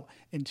go out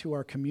into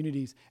our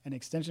communities and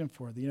extension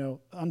for. You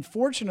know,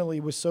 unfortunately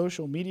with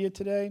social media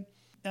today,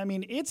 I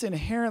mean, it's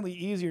inherently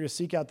easier to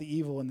seek out the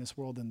evil in this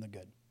world than the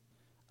good.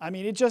 I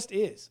mean, it just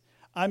is.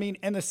 I mean,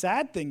 and the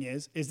sad thing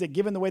is that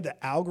given the way the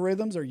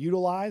algorithms are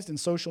utilized in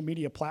social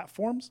media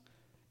platforms,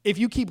 if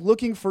you keep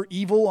looking for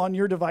evil on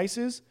your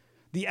devices,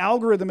 the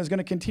algorithm is going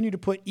to continue to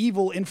put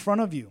evil in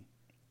front of you.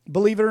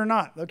 Believe it or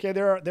not. Okay,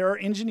 there are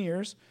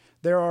engineers,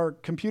 there are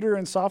computer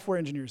and software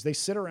engineers. They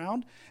sit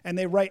around and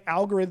they write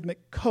algorithmic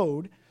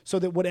code so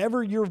that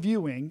whatever you're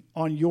viewing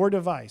on your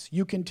device,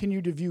 you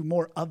continue to view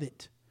more of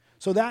it.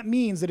 So that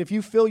means that if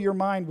you fill your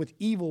mind with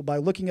evil by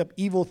looking up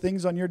evil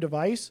things on your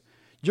device,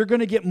 you're going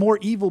to get more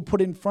evil put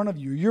in front of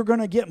you. You're going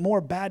to get more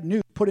bad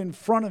news put in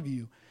front of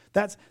you.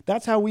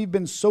 That's how we've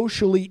been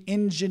socially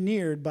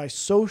engineered by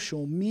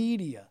social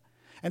media.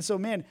 And so,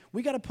 man,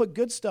 we got to put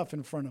good stuff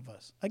in front of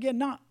us. Again,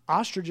 not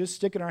ostriches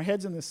sticking our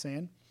heads in the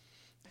sand.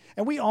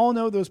 And we all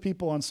know those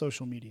people on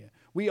social media.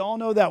 We all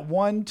know that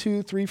 1,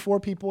 2, 3, 4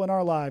 people in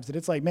our lives that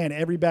it's like, man,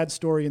 every bad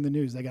story in the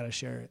news, they got to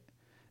share it.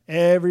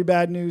 Every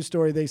bad news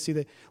story they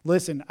see.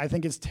 Listen, I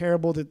think it's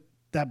terrible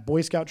that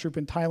Boy Scout troop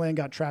in Thailand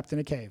got trapped in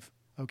a cave,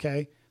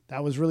 okay?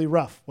 That was really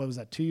rough. What was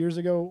that, 2 years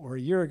ago or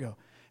a year ago?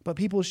 But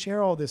people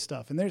share all this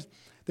stuff. And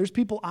There's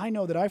people I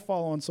know that I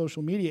follow on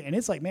social media, and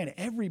it's like, man,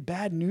 every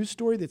bad news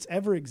story that's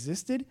ever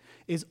existed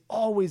is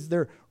always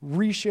they're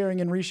resharing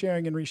and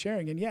resharing and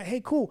resharing. And yeah,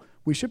 hey, cool,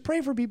 we should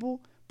pray for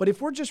people. But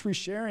if we're just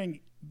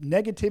resharing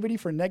negativity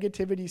for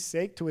negativity's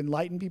sake to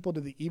enlighten people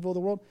to the evil of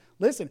the world,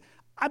 listen,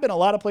 I've been a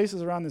lot of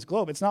places around this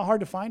globe. It's not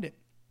hard to find it.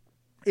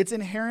 It's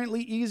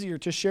inherently easier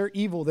to share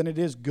evil than it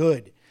is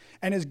good.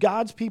 And as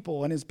God's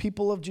people and as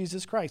people of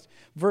Jesus Christ,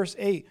 verse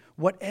 8,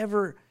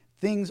 whatever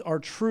things are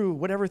true,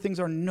 whatever things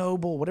are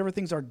noble, whatever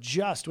things are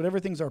just, whatever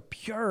things are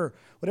pure,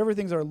 whatever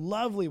things are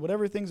lovely,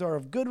 whatever things are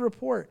of good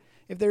report,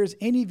 if there is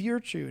any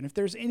virtue and if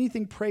there's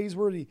anything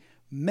praiseworthy,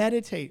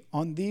 meditate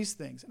on these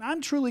things. And I'm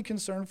truly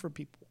concerned for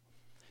people.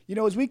 You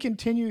know, as we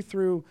continue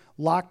through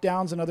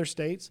lockdowns in other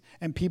states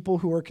and people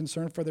who are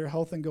concerned for their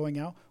health and going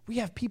out, we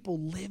have people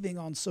living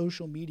on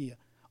social media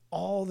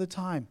all the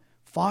time,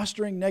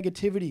 fostering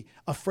negativity,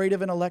 afraid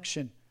of an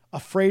election,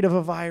 afraid of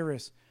a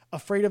virus,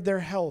 afraid of their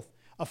health,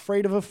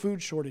 afraid of a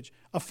food shortage,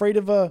 afraid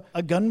of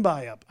a gun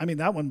buy-up. I mean,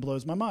 that one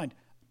blows my mind.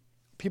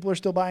 People are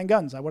still buying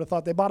guns. I would have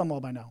thought they bought them all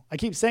by now. I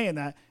keep saying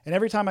that, and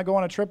every time I go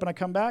on a trip and I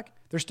come back,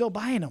 they're still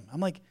buying them. I'm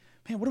like,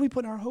 man, what are we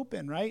putting our hope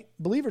in, right?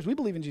 Believers, we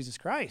believe in Jesus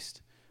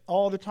Christ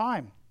all the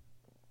time.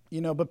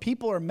 You know, but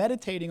people are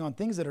meditating on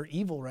things that are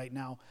evil right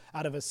now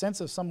out of a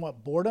sense of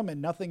somewhat boredom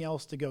and nothing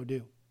else to go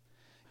do.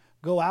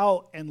 Go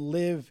out and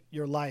live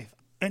your life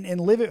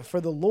and live it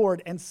for the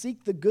Lord and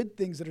seek the good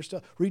things that are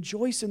still.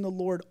 Rejoice in the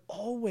Lord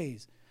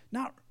always.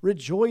 Not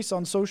rejoice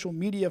on social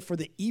media for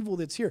the evil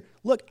that's here.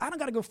 Look, I don't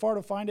got to go far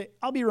to find it.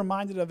 I'll be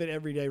reminded of it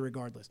every day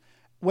regardless,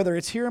 whether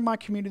it's here in my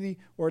community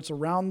or it's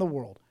around the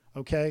world,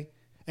 okay?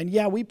 And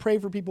yeah, we pray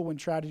for people when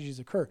tragedies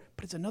occur,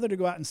 but it's another to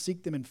go out and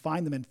seek them and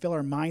find them and fill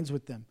our minds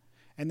with them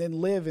and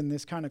then live in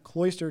this kind of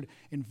cloistered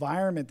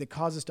environment that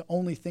causes us to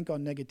only think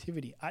on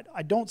negativity.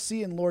 I don't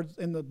see in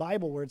the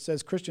Bible where it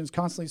says Christians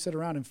constantly sit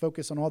around and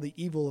focus on all the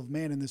evil of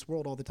man in this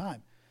world all the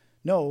time.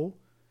 No,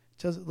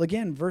 it says,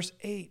 again, verse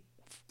 8,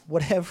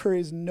 whatever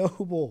is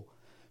noble,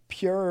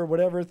 pure,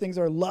 whatever things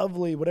are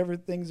lovely, whatever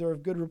things are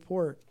of good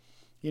report.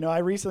 You know, I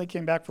recently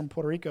came back from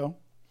Puerto Rico,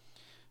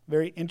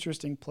 very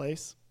interesting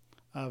place,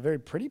 very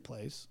pretty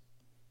place,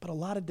 but a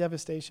lot of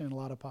devastation and a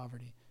lot of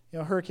poverty. You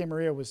know, Hurricane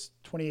Maria was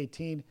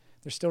 2018.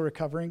 They're still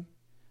recovering.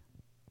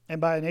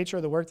 And by the nature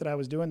of the work that I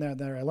was doing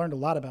there, I learned a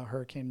lot about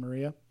Hurricane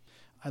Maria.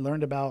 I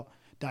learned about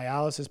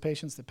dialysis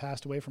patients that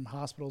passed away from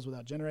hospitals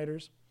without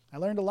generators. I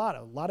learned a lot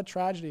of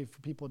tragedy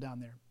for people down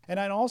there. And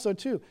I also,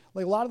 too,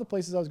 like a lot of the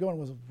places I was going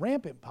was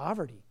rampant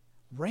poverty.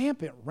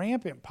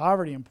 Rampant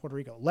poverty in Puerto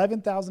Rico.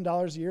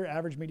 $11,000 a year,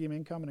 average medium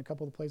income in a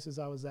couple of the places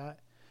I was at.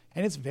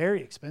 And it's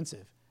very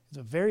expensive. It's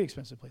a very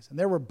expensive place. And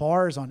there were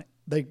bars on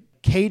the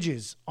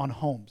cages on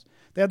homes.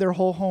 They had their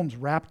whole homes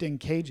wrapped in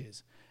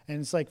cages. And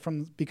it's like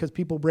because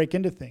people break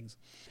into things.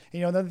 And,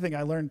 you know, another thing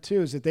I learned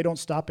too is that they don't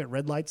stop at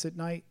red lights at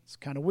night. It's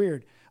kind of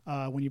weird.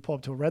 When you pull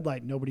up to a red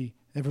light,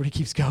 everybody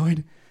keeps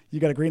going. You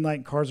got a green light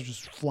and cars are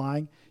just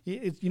flying.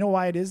 You know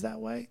why it is that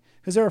way?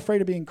 Because they're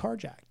afraid of being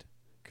carjacked.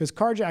 Because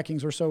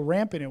carjackings were so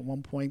rampant at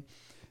one point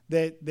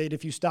that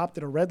if you stopped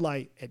at a red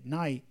light at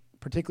night,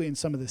 particularly in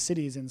some of the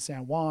cities in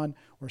San Juan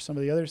or some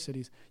of the other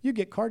cities, you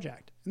get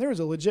carjacked. And there was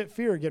a legit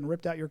fear of getting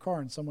ripped out your car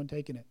and someone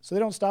taking it. So they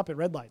don't stop at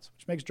red lights,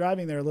 which makes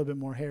driving there a little bit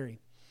more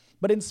hairy.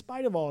 But in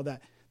spite of all of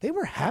that, they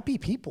were happy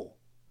people.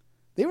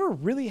 They were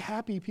really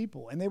happy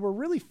people, and they were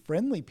really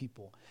friendly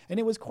people. And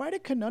it was quite a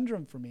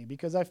conundrum for me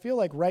because I feel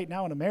like right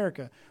now in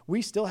America,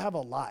 we still have a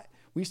lot.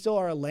 We still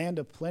are a land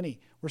of plenty.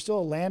 We're still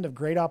a land of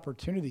great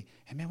opportunity.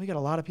 And man, we got a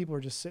lot of people who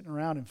are just sitting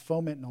around and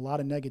fomenting a lot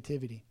of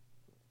negativity.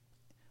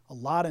 A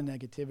lot of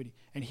negativity.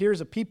 And here's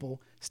a people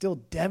still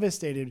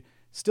devastated,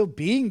 still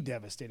being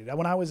devastated.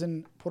 When I was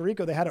in Puerto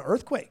Rico, they had an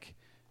earthquake.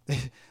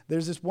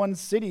 There's this one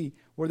city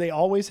where they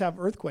always have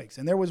earthquakes.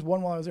 And there was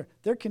one while I was there.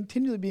 They're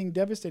continually being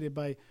devastated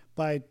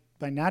by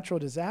natural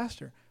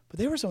disaster. But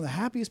they were some of the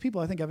happiest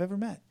people I think I've ever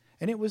met.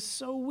 And it was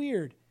so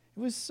weird. It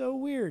was so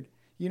weird.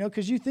 You know,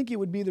 because you think it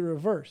would be the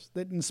reverse,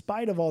 that in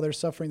spite of all their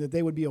suffering, that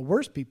they would be a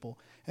worse people.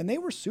 And they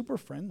were super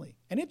friendly.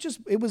 And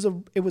it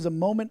was a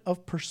moment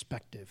of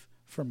perspective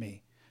for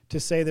me to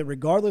say that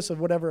regardless of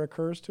whatever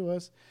occurs to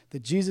us,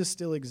 that Jesus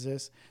still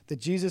exists, that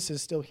Jesus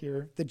is still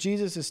here, that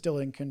Jesus is still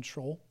in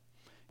control.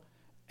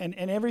 And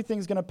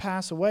everything's going to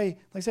pass away.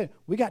 Like I said,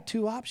 we got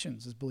two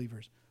options as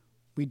believers.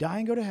 We die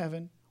and go to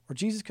heaven, or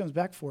Jesus comes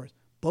back for us.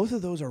 Both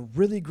of those are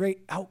really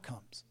great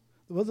outcomes.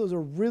 Both of those are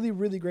really,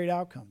 really great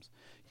outcomes.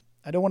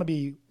 I don't want to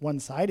be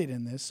one-sided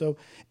in this. So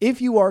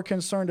if you are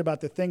concerned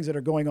about the things that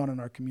are going on in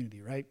our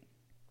community, right?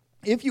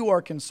 If you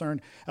are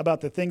concerned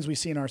about the things we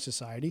see in our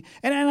society,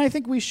 and I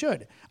think we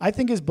should. I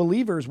think as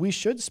believers, we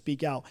should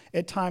speak out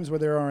at times where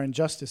there are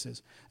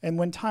injustices, and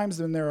when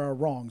there are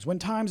wrongs, when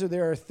times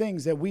there are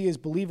things that we as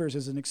believers,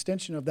 as an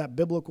extension of that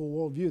biblical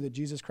worldview that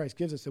Jesus Christ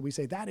gives us, that we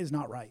say, that is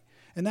not right,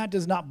 and that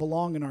does not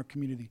belong in our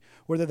community,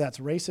 whether that's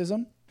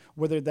racism,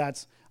 whether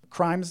that's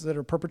crimes that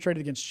are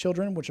perpetrated against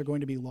children, which are going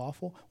to be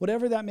lawful,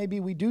 whatever that may be,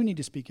 we do need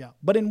to speak out.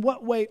 But in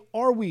what way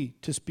are we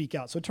to speak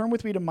out? So turn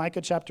with me to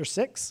Micah chapter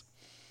 6.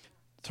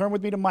 Turn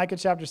with me to Micah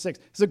chapter 6.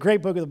 This is a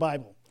great book of the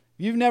Bible.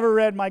 If you've never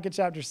read Micah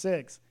chapter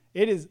 6,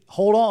 it is,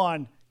 hold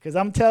on, because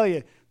I'm telling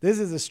you, this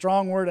is a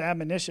strong word of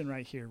admonition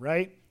right here,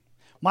 right?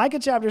 Micah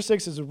chapter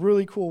 6 is a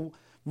really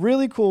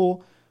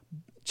cool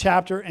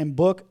chapter and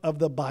book of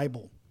the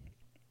Bible.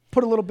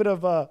 Put a little bit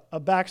of a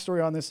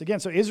backstory on this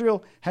again. So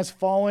Israel has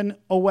fallen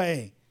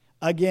away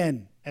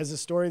again, as the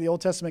story of the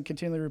Old Testament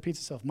continually repeats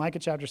itself. Micah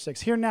chapter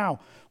 6. Hear now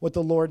what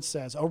the Lord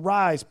says.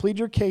 Arise, plead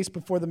your case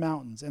before the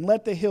mountains, and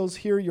let the hills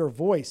hear your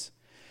voice.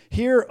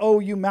 Hear, O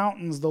you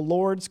mountains, the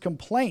Lord's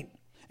complaint,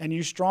 and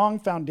you strong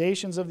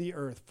foundations of the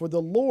earth. For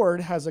the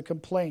Lord has a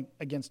complaint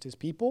against his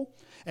people,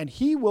 and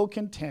he will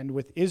contend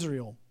with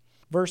Israel.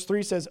 Verse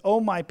 3 says, O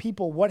my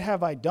people, what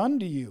have I done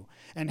to you?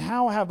 And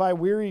how have I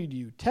wearied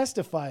you?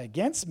 Testify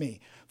against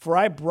me, for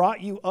I brought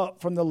you up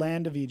from the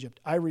land of Egypt.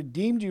 I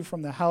redeemed you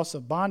from the house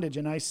of bondage,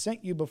 and I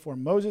sent you before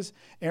Moses,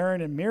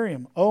 Aaron, and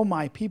Miriam. O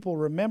my people,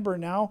 remember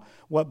now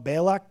what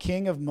Balak,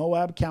 king of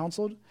Moab,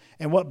 counseled,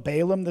 and what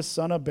Balaam, the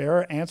son of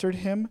Beor, answered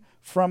him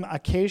from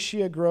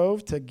Acacia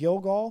Grove to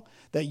Gilgal,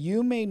 that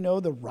you may know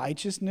the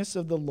righteousness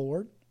of the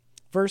Lord.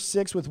 Verse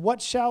 6, with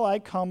what shall I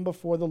come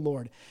before the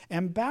Lord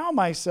and bow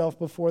myself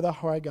before the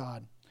high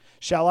God?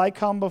 Shall I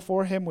come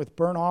before him with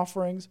burnt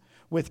offerings,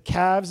 with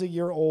calves a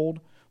year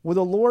old? Will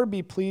the Lord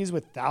be pleased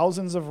with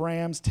thousands of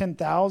rams,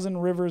 10,000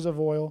 rivers of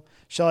oil?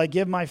 Shall I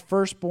give my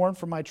firstborn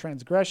for my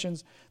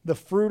transgressions, the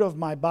fruit of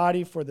my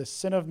body for the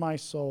sin of my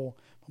soul?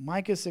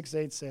 Micah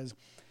 6:8 says,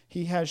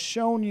 he has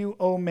shown you,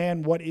 O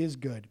man, what is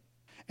good.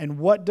 And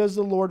what does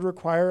the Lord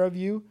require of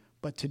you?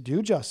 But to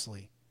do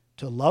justly,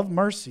 to love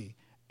mercy,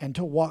 and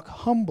to walk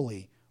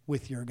humbly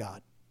with your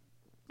God.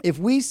 If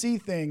we see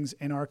things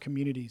in our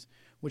communities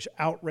which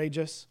outrage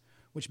us,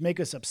 which make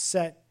us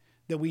upset,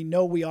 that we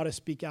know we ought to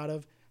speak out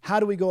of, how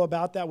do we go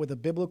about that with a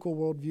biblical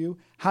worldview?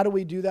 How do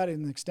we do that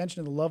in an extension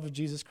of the love of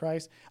Jesus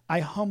Christ? I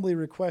humbly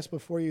request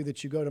before you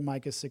that you go to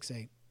Micah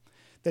 6:8,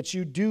 that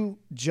you do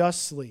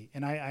justly.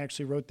 And I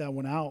actually wrote that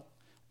one out.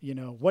 You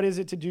know, what is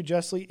it to do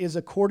justly?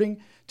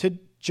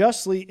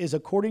 Justly is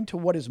according to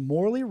what is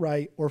morally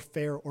right or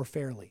fair or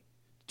fairly.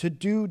 To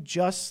do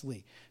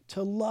justly,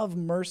 to love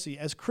mercy.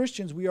 As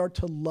Christians, we are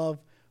to love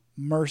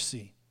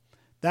mercy.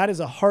 That is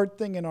a hard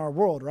thing in our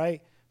world,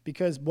 right?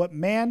 Because what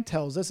man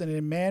tells us, and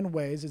in man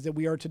ways, is that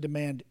we are to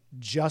demand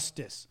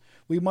justice.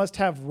 We must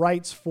have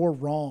rights for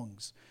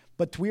wrongs.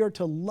 But we are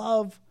to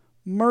love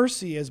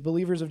mercy as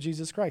believers of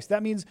Jesus Christ.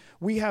 That means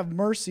we have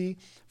mercy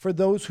for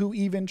those who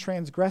even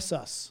transgress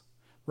us,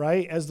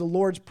 right? As the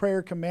Lord's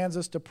Prayer commands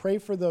us to pray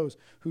for those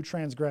who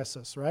transgress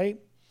us, right?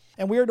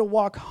 And we are to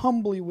walk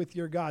humbly with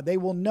your God. They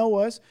will know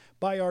us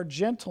by our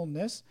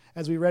gentleness,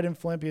 as we read in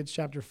Philippians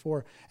chapter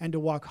 4, and to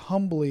walk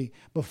humbly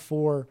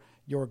before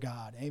your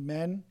God.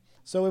 Amen?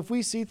 So if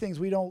we see things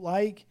we don't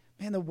like,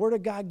 man, the Word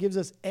of God gives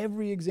us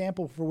every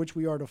example for which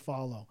we are to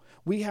follow.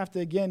 We have to,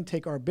 again,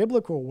 take our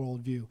biblical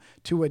worldview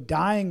to a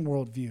dying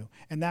worldview,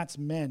 and that's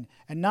men,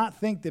 and not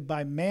think that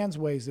by man's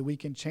ways that we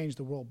can change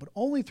the world, but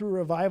only through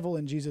revival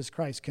in Jesus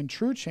Christ can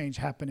true change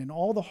happen in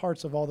all the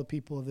hearts of all the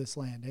people of this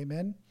land.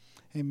 Amen?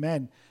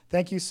 Amen.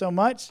 Thank you so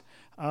much.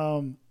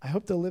 I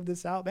hope to live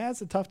this out. Man,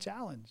 it's a tough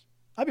challenge.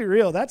 I'll be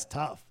real, that's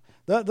tough.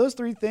 Those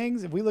three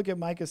things, if we look at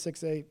Micah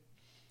 6:8,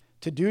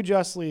 to do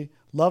justly,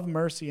 love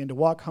mercy, and to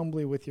walk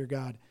humbly with your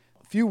God.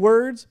 A few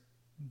words,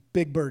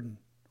 big burden,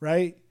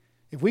 right?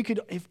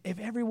 If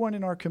everyone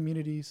in our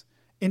communities,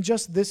 in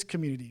just this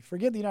community,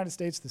 forget the United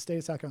States, the state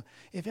of South Carolina,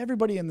 if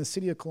everybody in the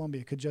city of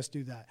Columbia could just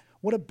do that,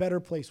 what a better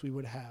place we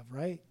would have,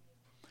 right?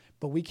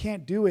 But we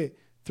can't do it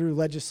through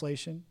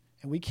legislation.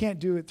 And we can't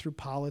do it through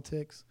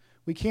politics.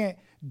 We can't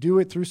do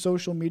it through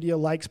social media,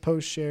 likes,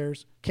 posts,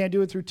 shares. Can't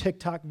do it through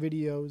TikTok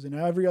videos and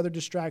every other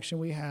distraction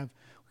we have.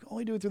 We can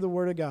only do it through the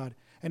Word of God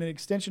and an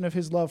extension of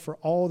his love for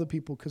all the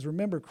people. Because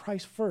remember,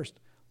 Christ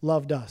first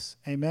loved us.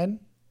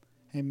 Amen?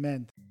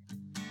 Amen.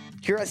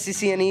 Here at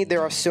CCNE,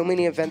 there are so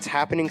many events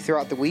happening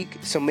throughout the week,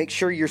 so make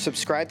sure you're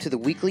subscribed to the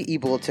weekly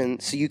e-bulletin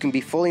so you can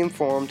be fully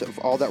informed of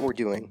all that we're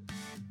doing.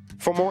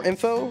 For more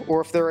info, or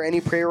if there are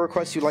any prayer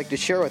requests you'd like to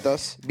share with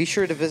us, be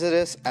sure to visit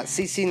us at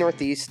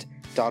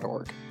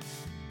ccnortheast.org.